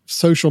each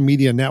social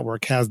media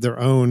network has their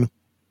own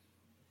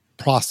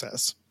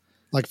process.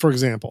 Like, for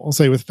example, I'll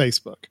say with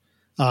Facebook,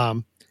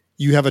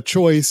 you have a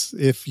choice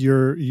if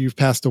you've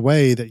passed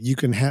away that you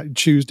can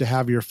choose to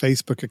have your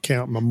Facebook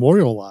account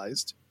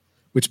memorialized,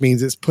 which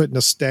means it's put in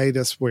a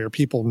status where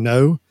people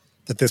know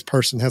that this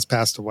person has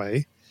passed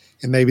away,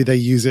 and maybe they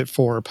use it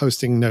for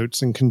posting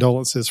notes and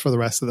condolences for the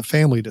rest of the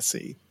family to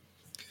see.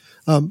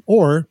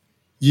 Or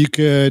you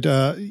could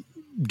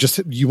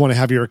you want to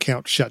have your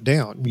account shut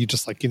down. You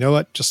just like, you know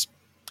what, just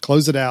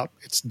close it out.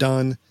 It's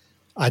done.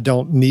 I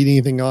don't need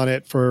anything on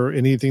it for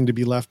anything to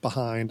be left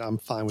behind. I'm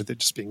fine with it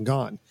just being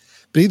gone.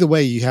 But either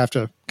way, you have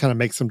to kind of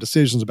make some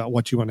decisions about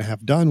what you want to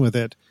have done with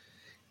it.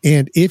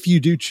 And if you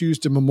do choose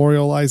to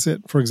memorialize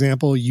it, for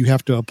example, you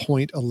have to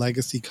appoint a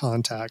legacy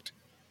contact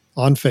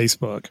on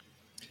Facebook.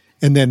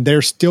 And then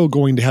they're still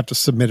going to have to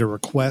submit a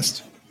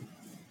request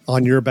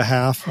on your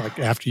behalf, like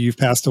after you've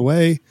passed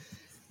away,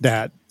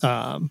 that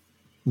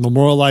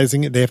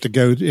memorializing it, they have to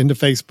go into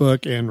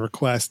Facebook and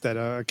request that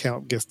an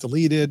account gets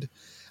deleted.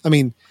 I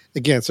mean,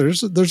 again, so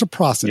there's a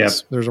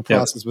process. Yep. There's a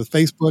process with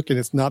Facebook, and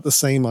it's not the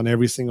same on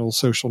every single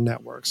social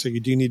network. So you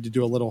do need to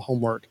do a little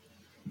homework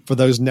for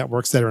those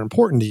networks that are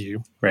important to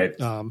you. Right.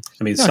 Some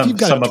of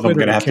them are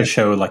going to have to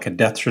show like a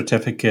death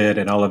certificate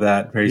and all of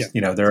that.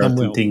 There are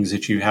some things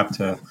that you have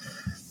to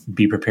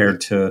be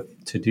prepared to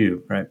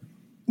do. Right.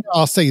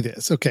 I'll say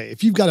this. Okay.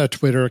 If you've got a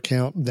Twitter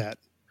account that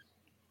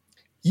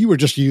you were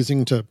just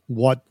using to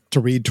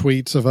read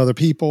tweets of other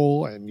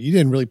people, and you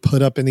didn't really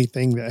put up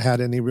anything that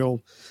had any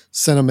real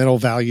sentimental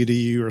value to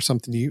you or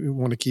something you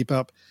want to keep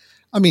up,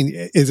 I mean,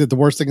 is it the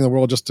worst thing in the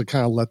world just to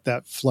kind of let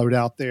that float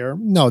out there?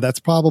 No, that's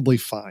probably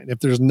fine. If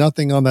there's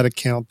nothing on that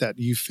account that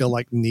you feel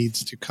like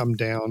needs to come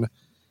down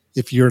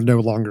if you're no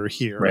longer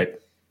here, right,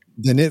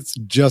 then it's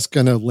just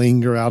going to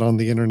linger out on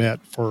the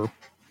internet for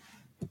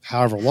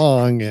however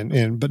long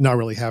and but not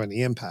really have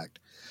any impact.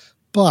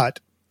 But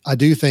I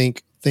do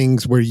think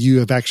things where you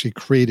have actually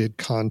created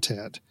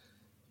content,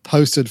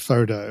 posted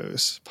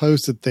photos,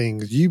 posted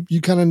things,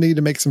 you kind of need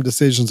to make some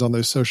decisions on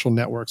those social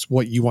networks,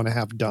 what you want to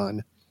have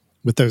done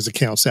with those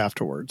accounts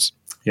afterwards.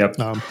 Yep.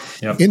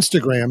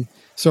 Instagram.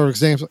 So for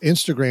example,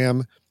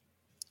 Instagram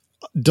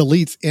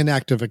deletes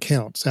inactive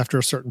accounts after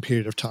a certain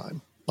period of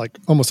time, like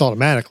almost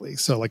automatically.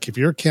 So like if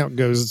your account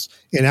goes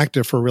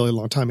inactive for a really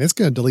long time, it's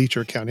going to delete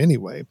your account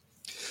anyway.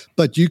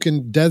 But you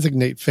can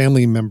designate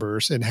family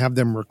members and have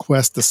them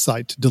request the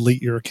site to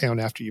delete your account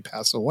after you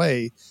pass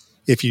away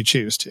if you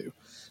choose to.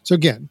 So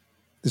again,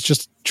 it's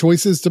just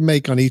choices to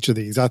make on each of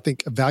these. I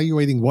think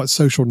evaluating what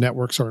social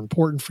networks are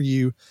important for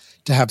you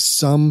to have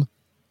some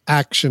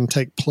action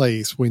take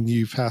place when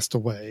you've passed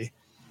away,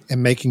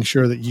 and making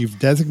sure that you've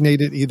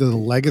designated either the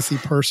legacy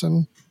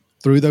person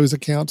through those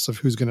accounts of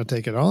who's going to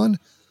take it on,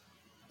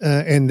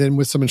 and then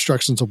with some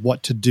instructions of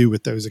what to do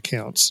with those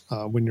accounts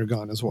when you're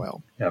gone as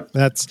well. Yep.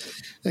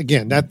 That's going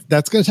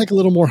to take a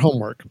little more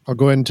homework. I'll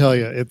go ahead and tell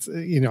you, it's,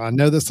 I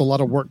know there's a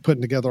lot of work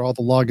putting together all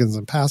the logins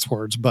and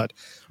passwords, but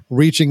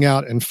reaching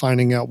out and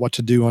finding out what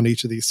to do on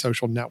each of these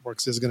social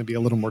networks is going to be a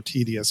little more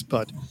tedious.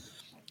 But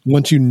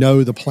once you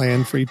know the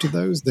plan for each of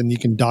those, then you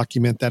can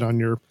document that on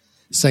your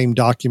same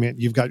document.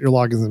 You've got your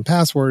logins and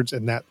passwords,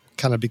 and that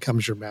kind of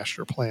becomes your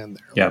master plan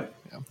there.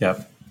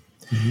 Yep.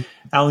 Mm-hmm.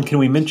 Alan, can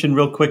we mention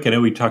real quick? I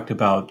know we talked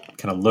about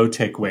kind of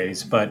low-tech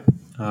ways, but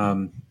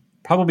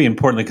probably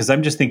importantly, because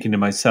I'm just thinking to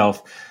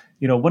myself,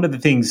 one of the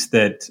things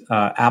that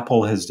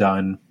Apple has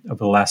done over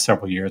the last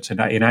several years,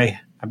 and I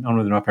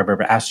don't know if I've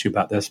ever asked you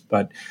about this,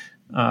 but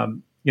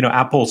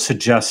Apple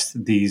suggests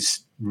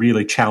these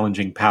really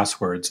challenging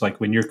passwords. Like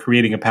when you're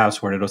creating a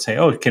password, it'll say,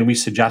 "Oh, can we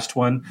suggest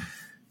one?"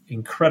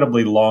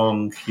 Incredibly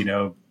long,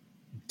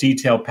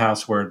 detailed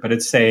password, but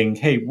it's saying,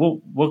 "Hey,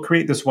 we'll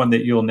create this one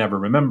that you'll never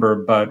remember,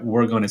 but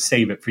we're going to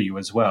save it for you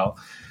as well."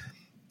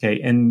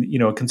 Okay, and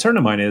a concern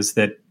of mine is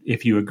that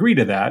if you agree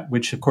to that,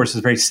 which of course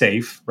is very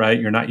safe, right?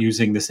 You're not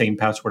using the same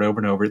password over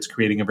and over. It's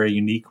creating a very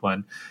unique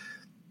one.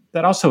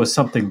 That also is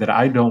something that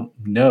I don't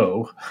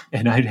know,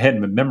 and I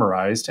hadn't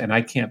memorized, and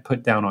I can't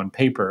put down on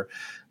paper.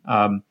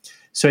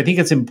 So I think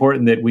it's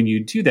important that when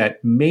you do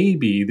that,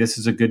 maybe this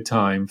is a good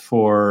time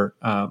for,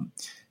 and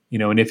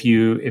if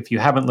you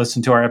haven't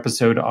listened to our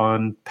episode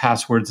on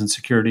passwords and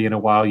security in a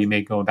while, you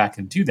may go back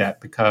and do that,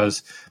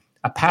 because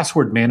a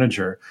password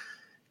manager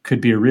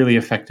could be a really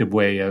effective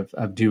way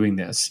of doing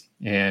this.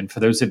 And for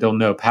those that don't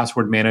know,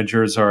 password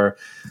managers are,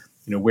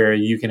 where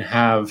you can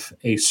have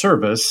a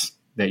service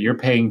that you're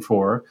paying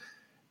for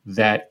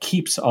that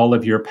keeps all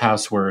of your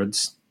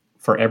passwords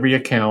for every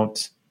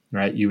account,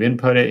 right? You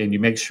input it and you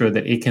make sure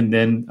that it can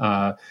then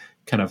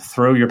kind of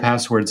throw your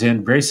passwords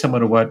in, very similar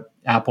to what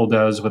Apple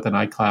does with an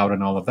iCloud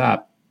and all of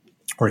that,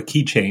 or a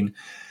keychain.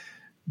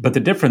 But the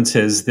difference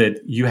is that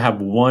you have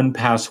one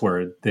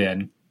password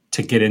then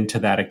to get into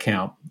that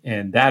account.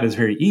 And that is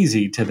very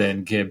easy to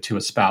then give to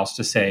a spouse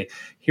to say,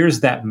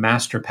 here's that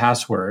master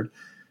password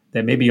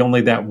that maybe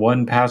only that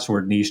one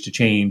password needs to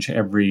change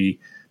every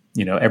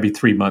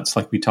 3 months,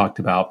 like we talked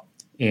about.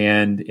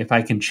 And if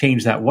I can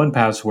change that one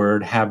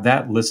password, have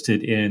that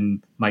listed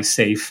in my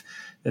safe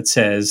that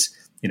says,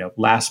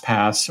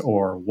 LastPass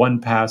or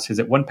OnePass. Is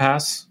it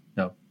OnePass?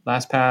 No,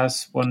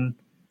 LastPass,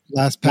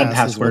 LastPass one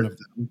password.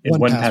 Is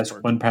one of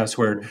them. One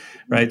password,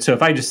 right? So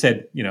if I just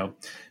said,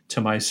 to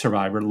my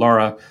survivor,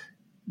 Laura,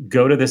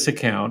 go to this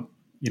account,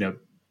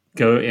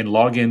 go and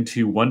log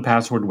into one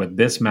password with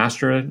this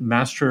master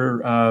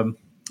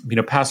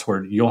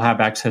password, you'll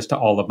have access to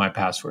all of my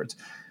passwords.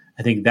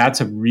 I think that's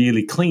a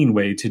really clean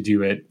way to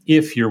do it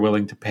if you're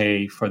willing to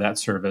pay for that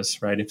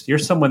service, right? If you're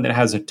someone that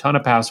has a ton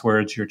of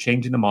passwords, you're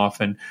changing them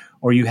often,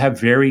 or you have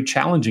very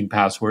challenging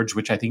passwords,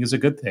 which I think is a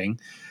good thing,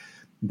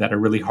 that are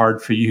really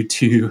hard for you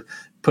to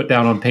put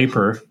down on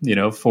paper,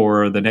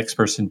 for the next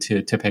person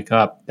to pick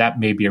up, that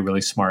may be a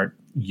really smart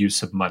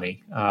use of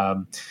money.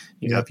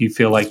 If you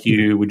feel like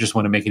you would just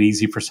want to make it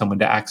easy for someone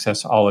to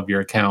access all of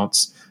your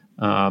accounts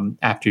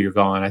after you're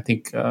gone, I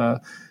think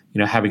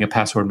having a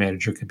password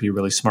manager could be a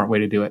really smart way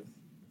to do it.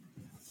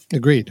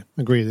 Agreed.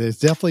 It's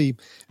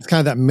kind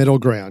of that middle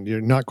ground.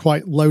 You're not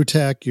quite low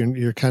tech.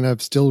 You're kind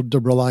of still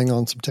relying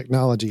on some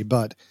technology,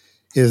 but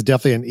it is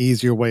definitely an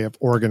easier way of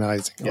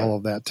organizing all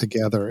of that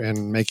together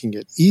and making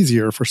it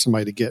easier for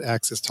somebody to get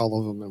access to all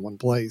of them in one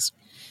place.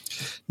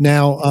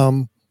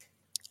 Now,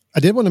 I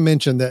did want to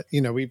mention that,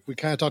 we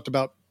kind of talked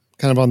about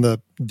kind of on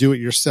the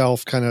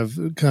do-it-yourself kind of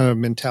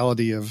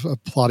mentality of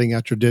plotting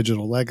out your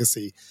digital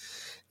legacy.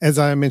 As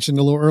I mentioned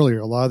a little earlier,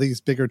 a lot of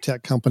these bigger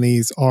tech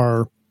companies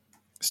are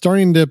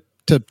starting to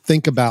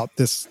think about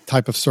this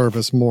type of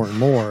service more and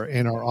more,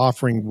 and are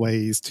offering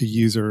ways to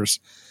users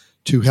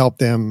to help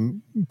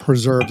them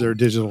preserve their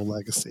digital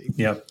legacy.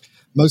 Yeah.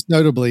 most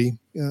notably,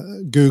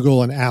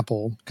 Google and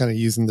Apple, kind of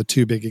using the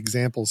two big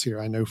examples here,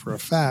 I know for a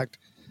fact,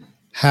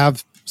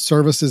 have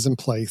services in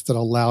place that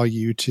allow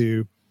you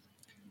to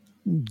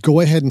go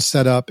ahead and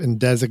set up and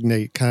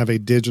designate kind of a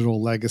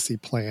digital legacy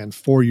plan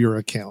for your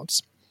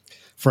accounts.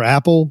 For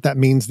Apple, that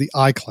means the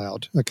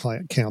iCloud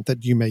account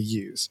that you may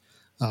use.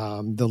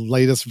 The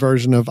latest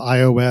version of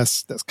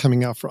iOS that's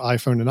coming out for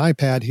iPhone and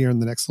iPad here in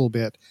the next little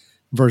bit,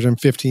 version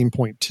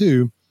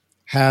 15.2,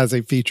 has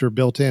a feature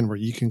built in where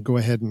you can go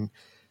ahead and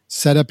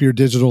set up your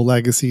digital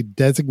legacy,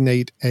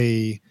 designate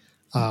a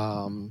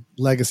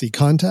legacy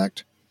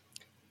contact,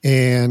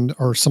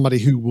 or somebody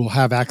who will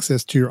have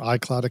access to your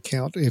iCloud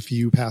account if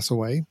you pass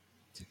away,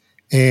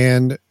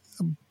 and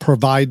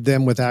provide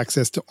them with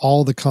access to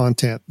all the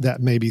content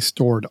that may be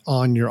stored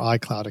on your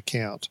iCloud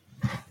account.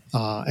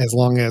 As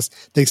long as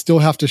they still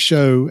have to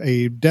show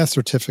a death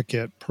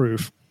certificate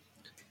proof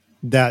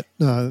that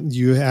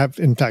you have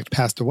in fact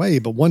passed away.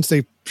 But once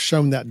they've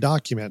shown that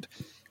document,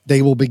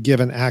 they will be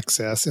given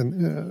access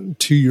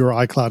to your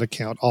iCloud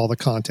account, all the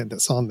content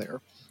that's on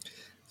there.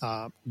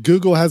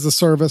 Google has a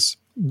service,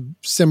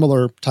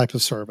 similar type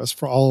of service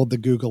for all of the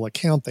Google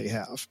account they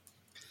have.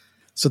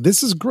 So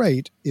this is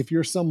great if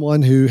you're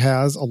someone who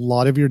has a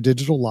lot of your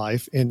digital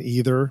life in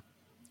either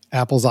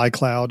Apple's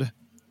iCloud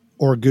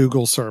or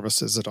Google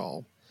services at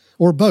all,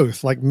 or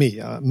both, like me.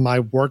 My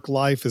work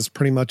life is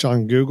pretty much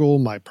on Google.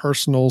 My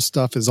personal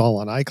stuff is all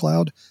on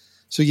iCloud.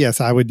 So yes,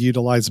 I would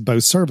utilize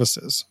both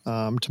services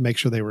to make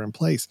sure they were in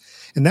place.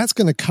 And that's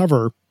going to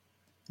cover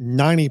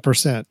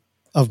 90%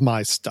 of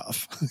my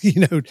stuff,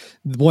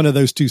 one of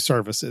those two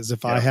services.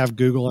 If I have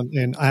Google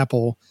and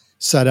Apple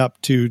set up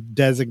to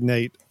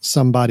designate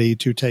somebody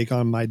to take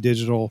on my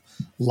digital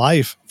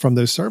life from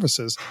those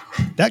services,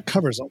 that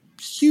covers a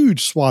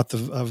huge swath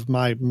of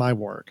my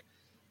work.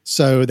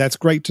 So that's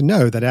great to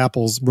know that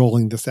Apple's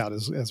rolling this out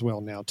as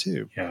well now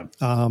too. Yeah.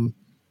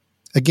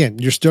 Again,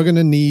 you're still going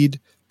to need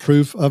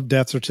proof of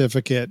death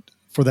certificate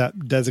for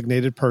that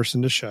designated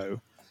person to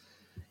show.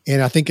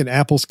 And I think in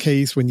Apple's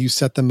case, when you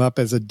set them up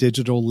as a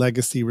digital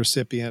legacy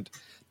recipient,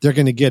 they're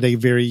going to get a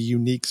very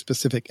unique,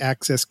 specific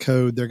access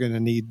code. They're going to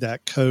need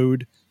that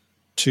code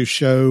to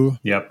show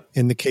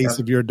in the case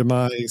of your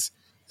demise,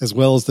 as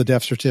well as the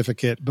death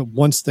certificate. But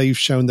once they've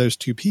shown those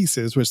two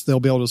pieces, which they'll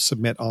be able to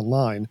submit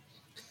online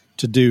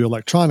to do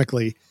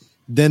electronically,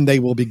 then they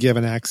will be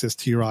given access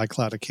to your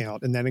iCloud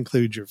account. And that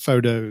includes your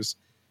photos,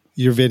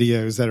 your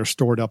videos that are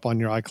stored up on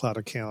your iCloud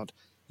account,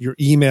 your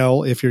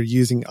email, if you're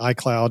using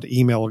iCloud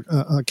email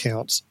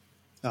accounts,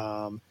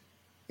 what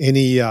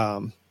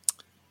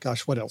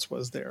else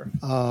was there?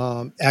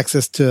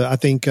 Access to, I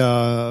think,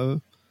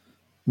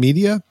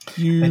 media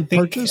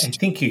purchased? I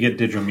think you get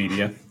digital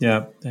media.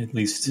 Yeah, at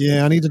least.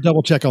 Yeah, I need to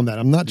double check on that.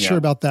 I'm not sure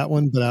about that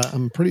one, but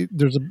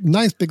there's a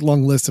nice big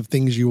long list of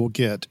things you will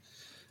get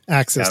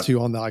access to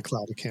on the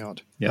iCloud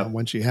account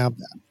once you have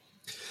that.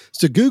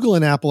 So Google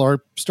and Apple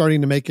are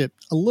starting to make it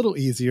a little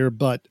easier,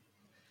 but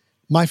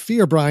my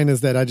fear, Brian,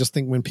 is that I just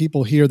think when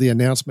people hear the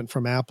announcement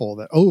from Apple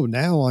that,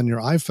 now on your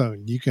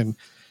iPhone, you can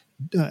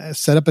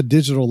set up a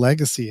digital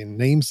legacy and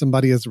name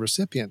somebody as a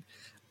recipient,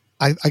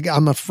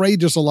 I'm afraid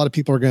just a lot of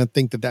people are going to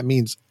think that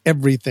means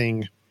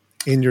everything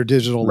in your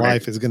digital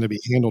life is going to be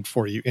handled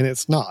for you. And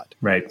it's not.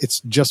 Right.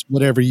 It's just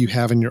whatever you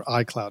have in your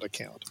iCloud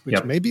account,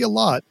 which may be a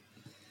lot,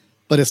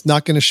 but it's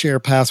not going to share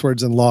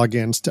passwords and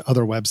logins to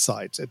other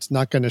websites. It's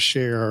not going to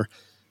share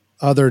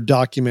other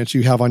documents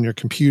you have on your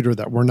computer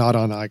that were not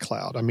on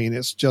iCloud. I mean,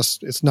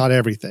 it's not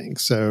everything.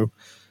 So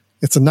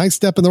it's a nice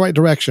step in the right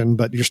direction,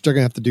 but you're still going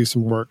to have to do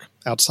some work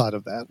outside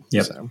of that.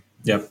 Yep. So.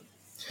 Yep.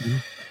 Mm-hmm.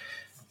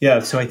 Yeah.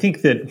 So I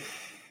think that,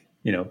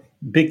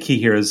 big key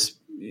here is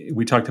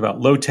we talked about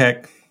low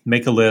tech,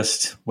 make a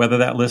list, whether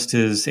that list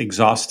is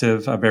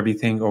exhaustive of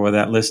everything or whether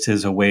that list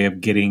is a way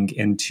of getting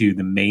into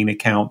the main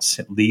accounts,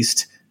 at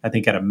least, I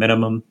think at a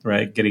minimum,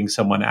 right? Getting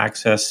someone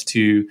access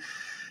to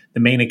the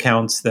main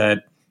accounts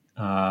that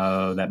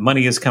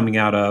money is coming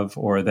out of,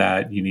 or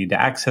that you need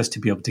access to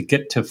be able to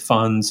get to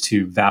funds,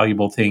 to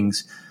valuable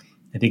things.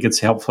 I think it's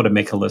helpful to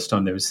make a list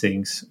on those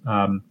things.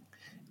 A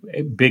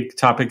big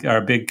topic, or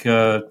a big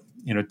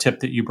tip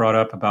that you brought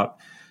up about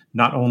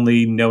not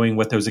only knowing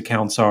what those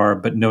accounts are,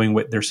 but knowing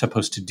what they're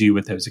supposed to do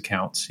with those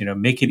accounts.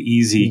 Make it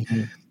easy.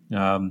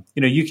 Mm-hmm.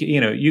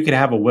 You could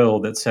have a will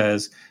that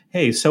says,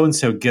 "Hey, so and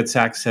so gets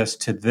access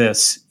to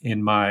this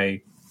in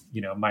my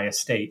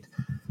estate."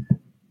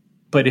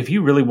 But if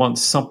you really want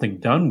something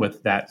done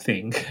with that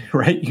thing,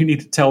 right, you need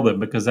to tell them,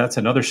 because that's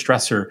another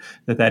stressor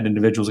that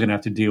individual is going to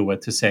have to deal with,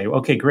 to say,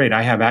 okay, great,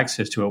 I have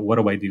access to it. What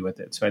do I do with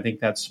it? So I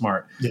think that's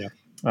smart. Yeah.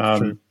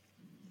 True.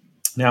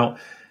 Now,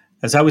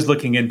 as I was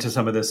looking into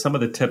some of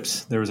the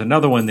tips, there was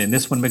another one, and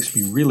this one makes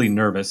me really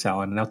nervous,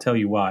 Alan, and I'll tell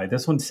you why.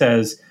 This one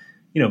says,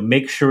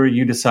 make sure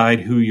you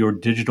decide who your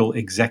digital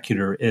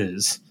executor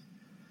is.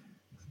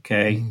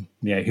 Okay.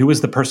 Mm-hmm. Yeah. Who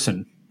is the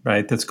person,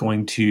 right, that's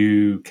going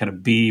to kind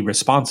of be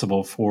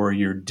responsible for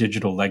your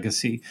digital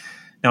legacy?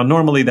 Now,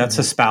 normally that's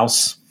a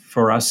spouse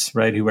for us,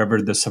 right?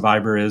 Whoever the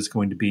survivor is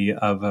going to be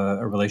of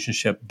a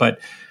relationship. But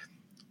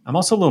I'm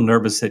also a little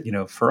nervous that,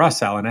 for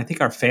us, Alan, I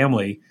think our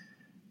family,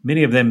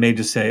 many of them may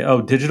just say,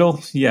 "Oh,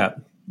 digital, yeah,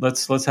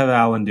 let's have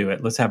Alan do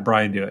it. Let's have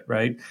Brian do it."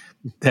 Right?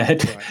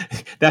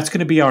 That's going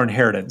to be our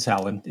inheritance.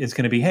 Alan is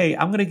going to be, "Hey,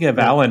 I'm going to give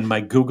Alan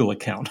my Google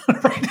account,"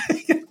 right?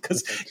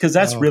 Because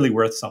that's really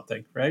worth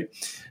something, right?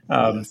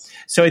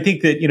 So I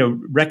think that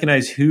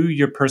recognize who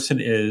your person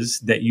is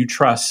that you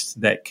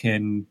trust that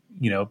can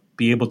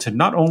be able to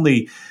not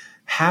only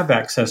have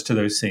access to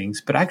those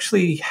things, but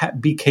actually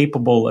be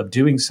capable of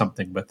doing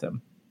something with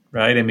them,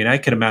 right? I mean, I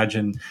can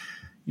imagine,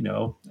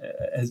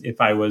 as if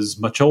I was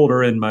much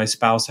older and my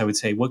spouse, I would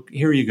say, well,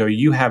 here you go.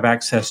 You have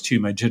access to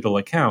my digital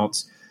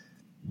accounts.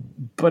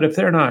 But if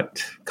they're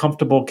not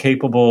comfortable,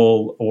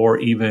 capable, or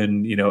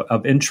even,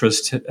 of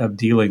interest of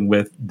dealing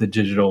with the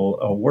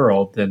digital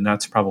world, then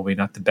that's probably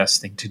not the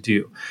best thing to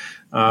do.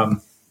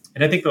 And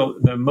I think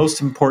the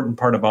most important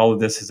part of all of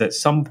this is at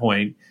some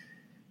point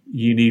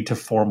you need to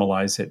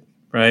formalize it,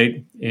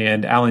 right?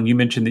 And Alan, you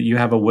mentioned that you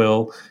have a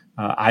will.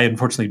 I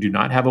unfortunately do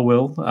not have a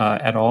will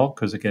at all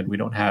because, again, we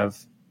don't have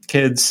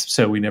kids,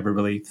 so we never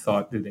really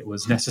thought that it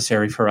was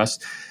necessary for us.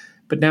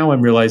 But now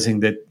I'm realizing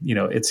that,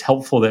 it's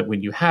helpful that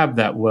when you have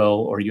that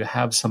will or you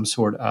have some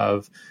sort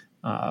of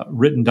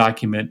written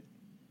document,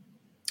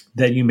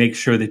 that you make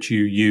sure that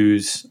you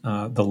use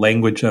the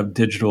language of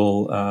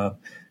digital,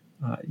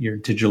 your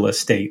digital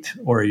estate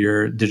or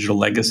your digital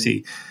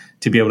legacy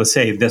to be able to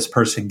say this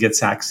person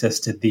gets access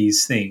to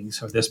these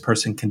things or this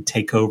person can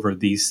take over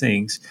these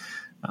things.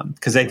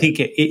 Because I think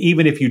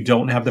even if you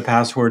don't have the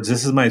passwords,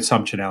 this is my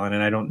assumption, Alan,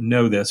 and I don't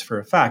know this for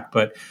a fact,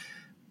 but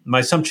my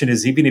assumption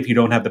is even if you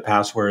don't have the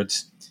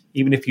passwords,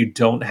 even if you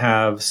don't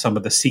have some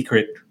of the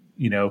secret,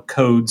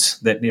 codes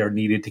that are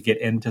needed to get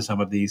into some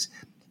of these,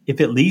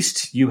 if at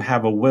least you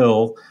have a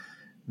will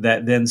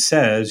that then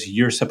says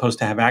you're supposed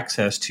to have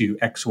access to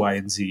X, Y,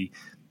 and Z,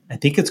 I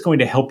think it's going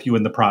to help you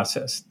in the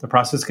process. The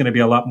process is going to be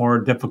a lot more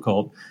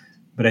difficult,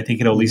 but I think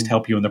it'll at least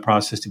help you in the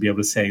process to be able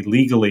to say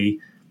legally,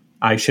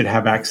 I should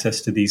have access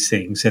to these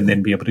things and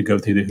then be able to go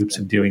through the hoops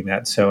of doing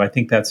that. So I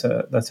think that's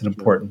an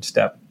important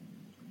step.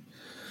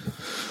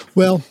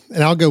 Well,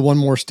 and I'll go one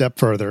more step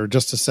further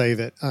just to say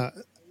that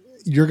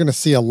you're going to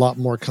see a lot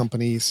more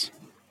companies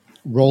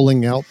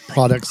rolling out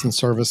products and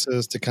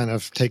services to kind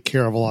of take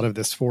care of a lot of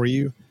this for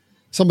you.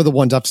 Some of the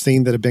ones I've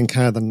seen that have been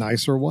kind of the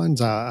nicer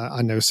ones,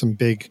 I know some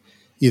big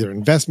either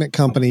investment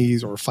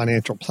companies or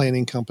financial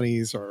planning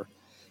companies are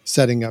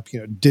setting up,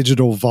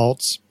 digital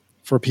vaults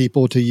for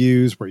people to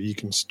use where you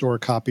can store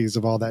copies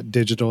of all that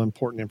digital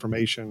important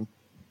information.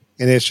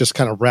 And it's just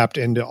kind of wrapped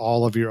into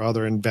all of your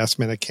other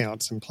investment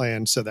accounts and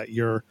plans so that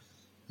your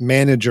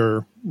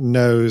manager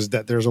knows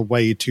that there's a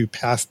way to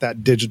pass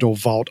that digital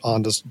vault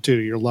on to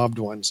your loved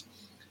ones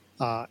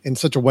in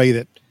such a way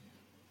that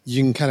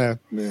you can kind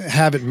of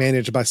have it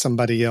managed by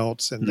somebody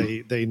else and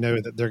they know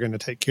that they're going to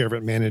take care of it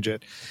and manage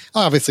it.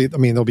 Obviously, I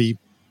mean,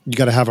 you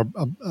got to have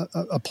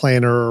a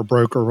planner or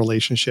broker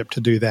relationship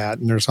to do that.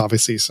 And there's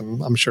obviously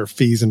some, I'm sure,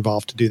 fees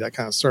involved to do that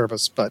kind of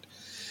service, but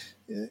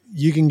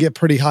you can get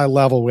pretty high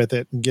level with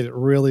it and get it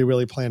really,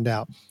 really planned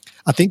out.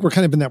 I think we're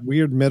kind of in that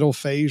weird middle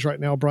phase right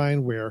now,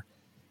 Brian, where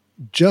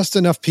just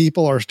enough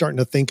people are starting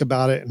to think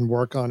about it and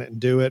work on it and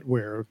do it,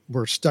 where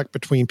we're stuck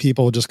between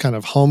people just kind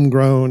of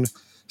homegrown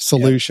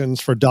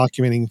solutions for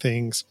documenting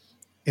things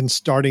and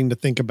starting to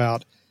think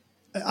about,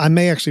 I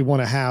may actually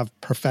want to have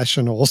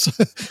professionals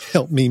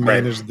help me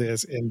manage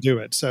this and do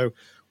it. So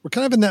we're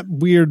kind of in that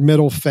weird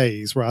middle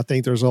phase where I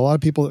think there's a lot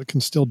of people that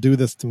can still do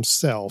this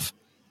themselves.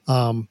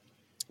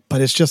 But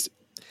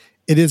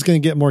it is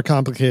going to get more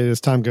complicated as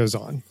time goes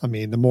on. I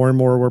mean, the more and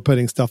more we're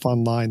putting stuff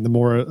online, the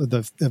more of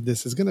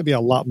this is going to be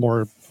a lot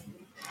more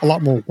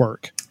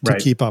work to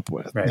keep up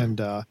with. Right. And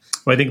I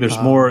think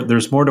there's more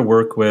to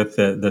work with.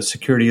 The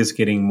security is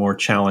getting more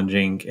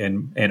challenging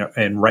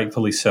and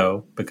rightfully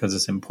so because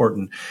it's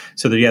important.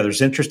 So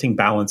there's interesting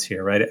balance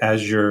here, right?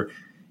 As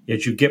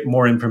you get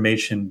more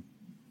information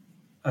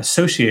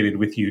associated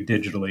with you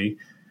digitally,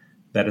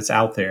 that it's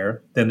out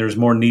there, then there's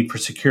more need for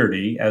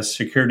security. As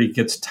security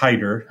gets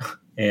tighter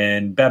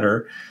and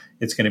better,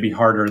 it's going to be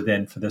harder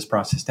then for this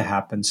process to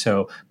happen.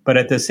 So, but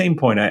at the same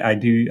point, I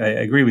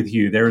agree with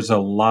you. There's a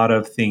lot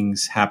of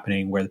things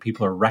happening where the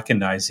people are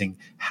recognizing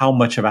how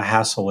much of a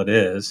hassle it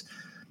is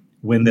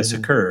when this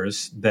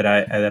occurs, that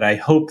I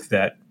hope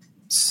that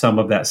some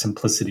of that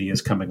simplicity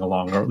is coming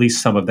along, or at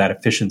least some of that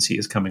efficiency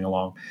is coming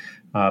along.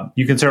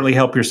 You can certainly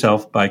help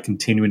yourself by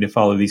continuing to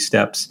follow these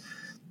steps.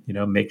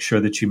 Make sure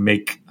that you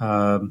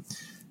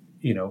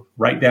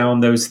write down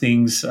those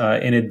things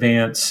in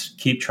advance,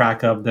 keep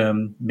track of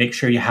them, make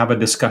sure you have a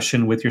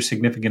discussion with your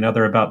significant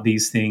other about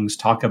these things,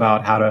 talk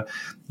about how to,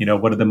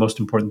 what are the most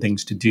important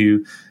things to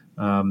do,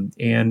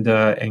 and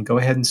go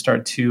ahead and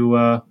start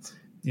to,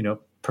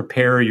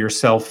 prepare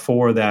yourself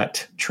for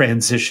that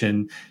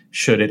transition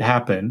should it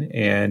happen.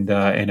 And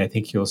I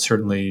think you'll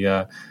certainly,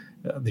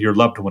 your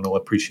loved one will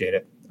appreciate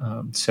it.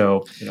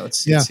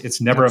 It's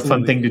never absolutely a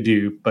fun thing to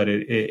do, but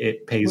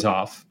it pays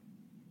off.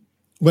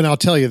 When I'll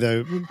tell you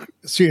though,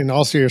 in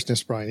all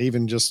seriousness, Brian,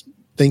 even just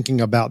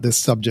thinking about this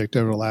subject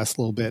over the last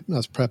little bit, and I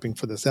was prepping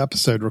for this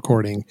episode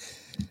recording,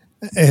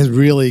 has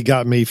really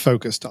got me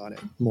focused on it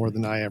more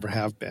than I ever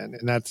have been.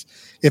 And that's,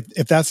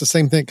 if that's the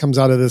same thing that comes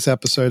out of this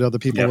episode, other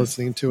people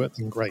listening to it,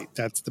 then great.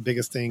 That's the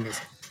biggest thing. Is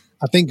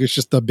I think it's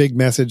just the big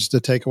message to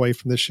take away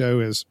from this show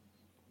is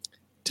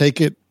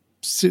take it.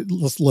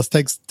 Let's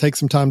take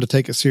some time to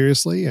take it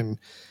seriously. And,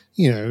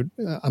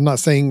 I'm not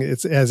saying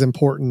it's as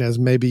important as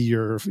maybe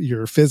your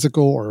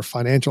physical or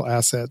financial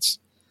assets,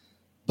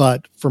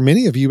 but for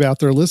many of you out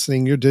there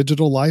listening, your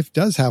digital life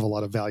does have a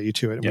lot of value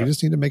to it. And we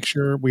just need to make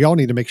sure, we all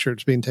need to make sure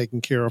it's being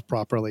taken care of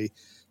properly,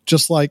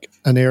 just like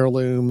an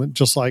heirloom,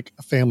 just like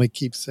a family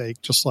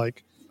keepsake, just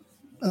like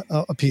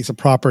a piece of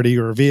property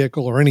or a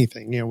vehicle or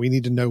anything. We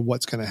need to know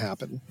what's going to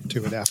happen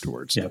to it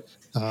afterwards.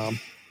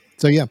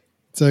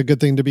 It's a good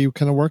thing to be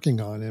kind of working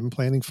on and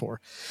planning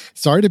for.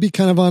 Sorry to be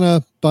kind of on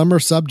a bummer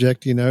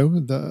subject,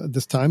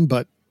 this time,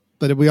 but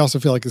we also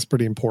feel like it's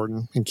pretty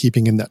important in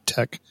keeping in that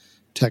tech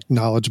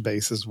knowledge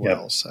base as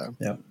well.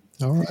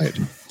 All right.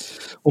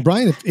 Well,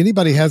 Brian, if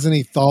anybody has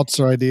any thoughts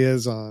or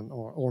ideas on,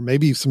 or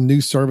maybe some new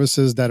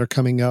services that are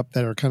coming up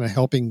that are kind of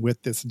helping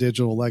with this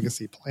digital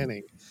legacy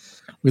planning,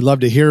 we'd love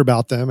to hear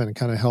about them and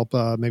kind of help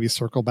maybe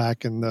circle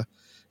back in a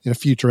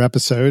future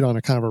episode on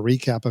a kind of a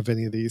recap of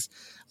any of these.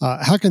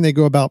 How can they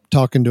go about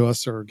talking to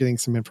us or getting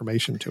some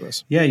information to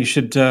us? Yeah, you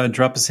should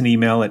drop us an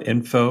email at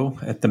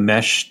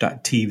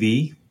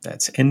info@themesh.tv.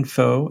 That's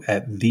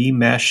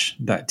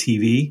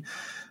info@themesh.tv.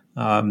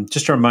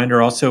 Just a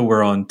reminder also,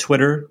 we're on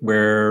Twitter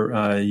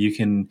where you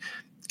can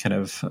kind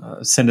of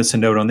send us a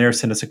note on there,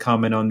 send us a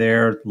comment on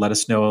there. Let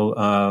us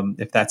know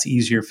if that's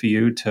easier for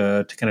you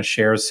to kind of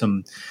share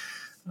some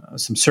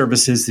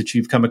services that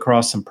you've come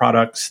across, some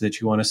products that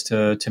you want us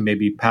to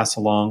maybe pass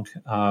along.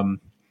 So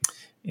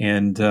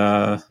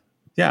I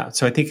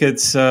think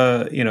it's,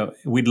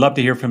 we'd love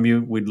to hear from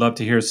you. We'd love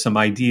to hear some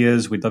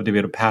ideas. We'd love to be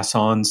able to pass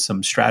on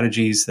some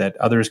strategies that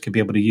others could be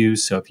able to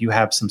use. So if you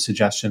have some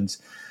suggestions,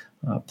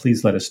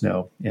 please let us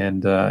know.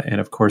 And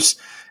of course,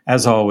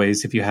 as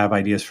always, if you have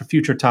ideas for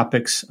future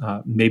topics,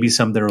 maybe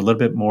some that are a little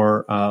bit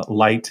more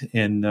light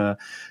in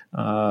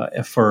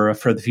for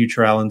the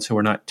future, Alan, so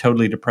we're not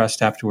totally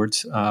depressed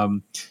afterwards,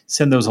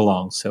 send those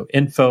along. So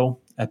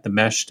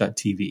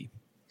info@themesh.tv.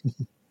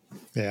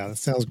 Yeah, that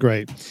sounds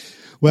great.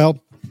 Well,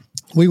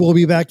 we will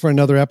be back for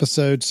another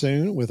episode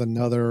soon with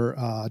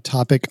another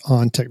topic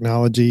on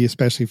technology,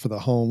 especially for the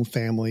home,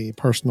 family,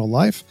 personal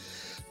life.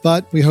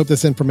 But we hope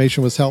this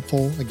information was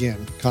helpful.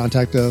 Again,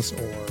 contact us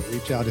or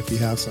reach out if you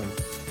have some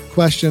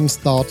questions,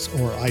 thoughts,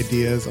 or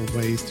ideas of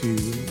ways to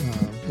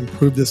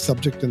improve this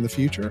subject in the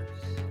future.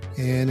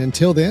 And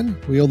until then,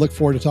 we'll look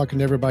forward to talking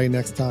to everybody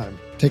next time.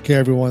 Take care,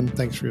 everyone.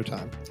 Thanks for your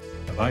time.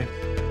 Bye-bye.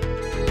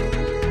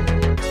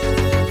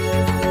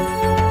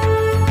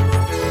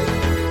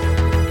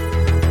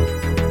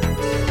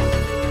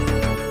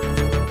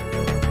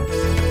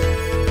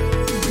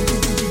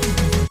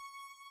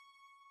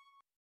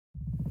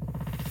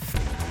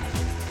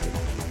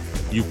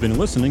 You've been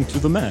listening to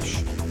The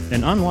Mesh,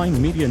 an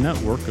online media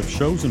network of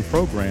shows and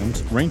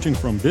programs ranging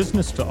from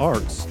business to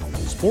arts,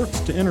 sports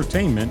to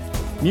entertainment,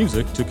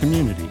 music to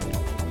community.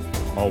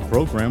 All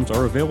programs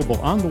are available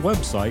on the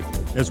website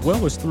as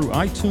well as through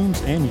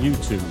iTunes and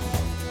YouTube.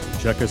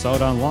 Check us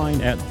out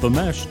online at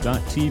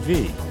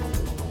themesh.tv.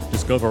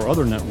 Discover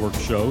other network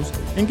shows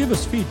and give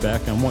us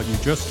feedback on what you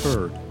just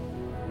heard.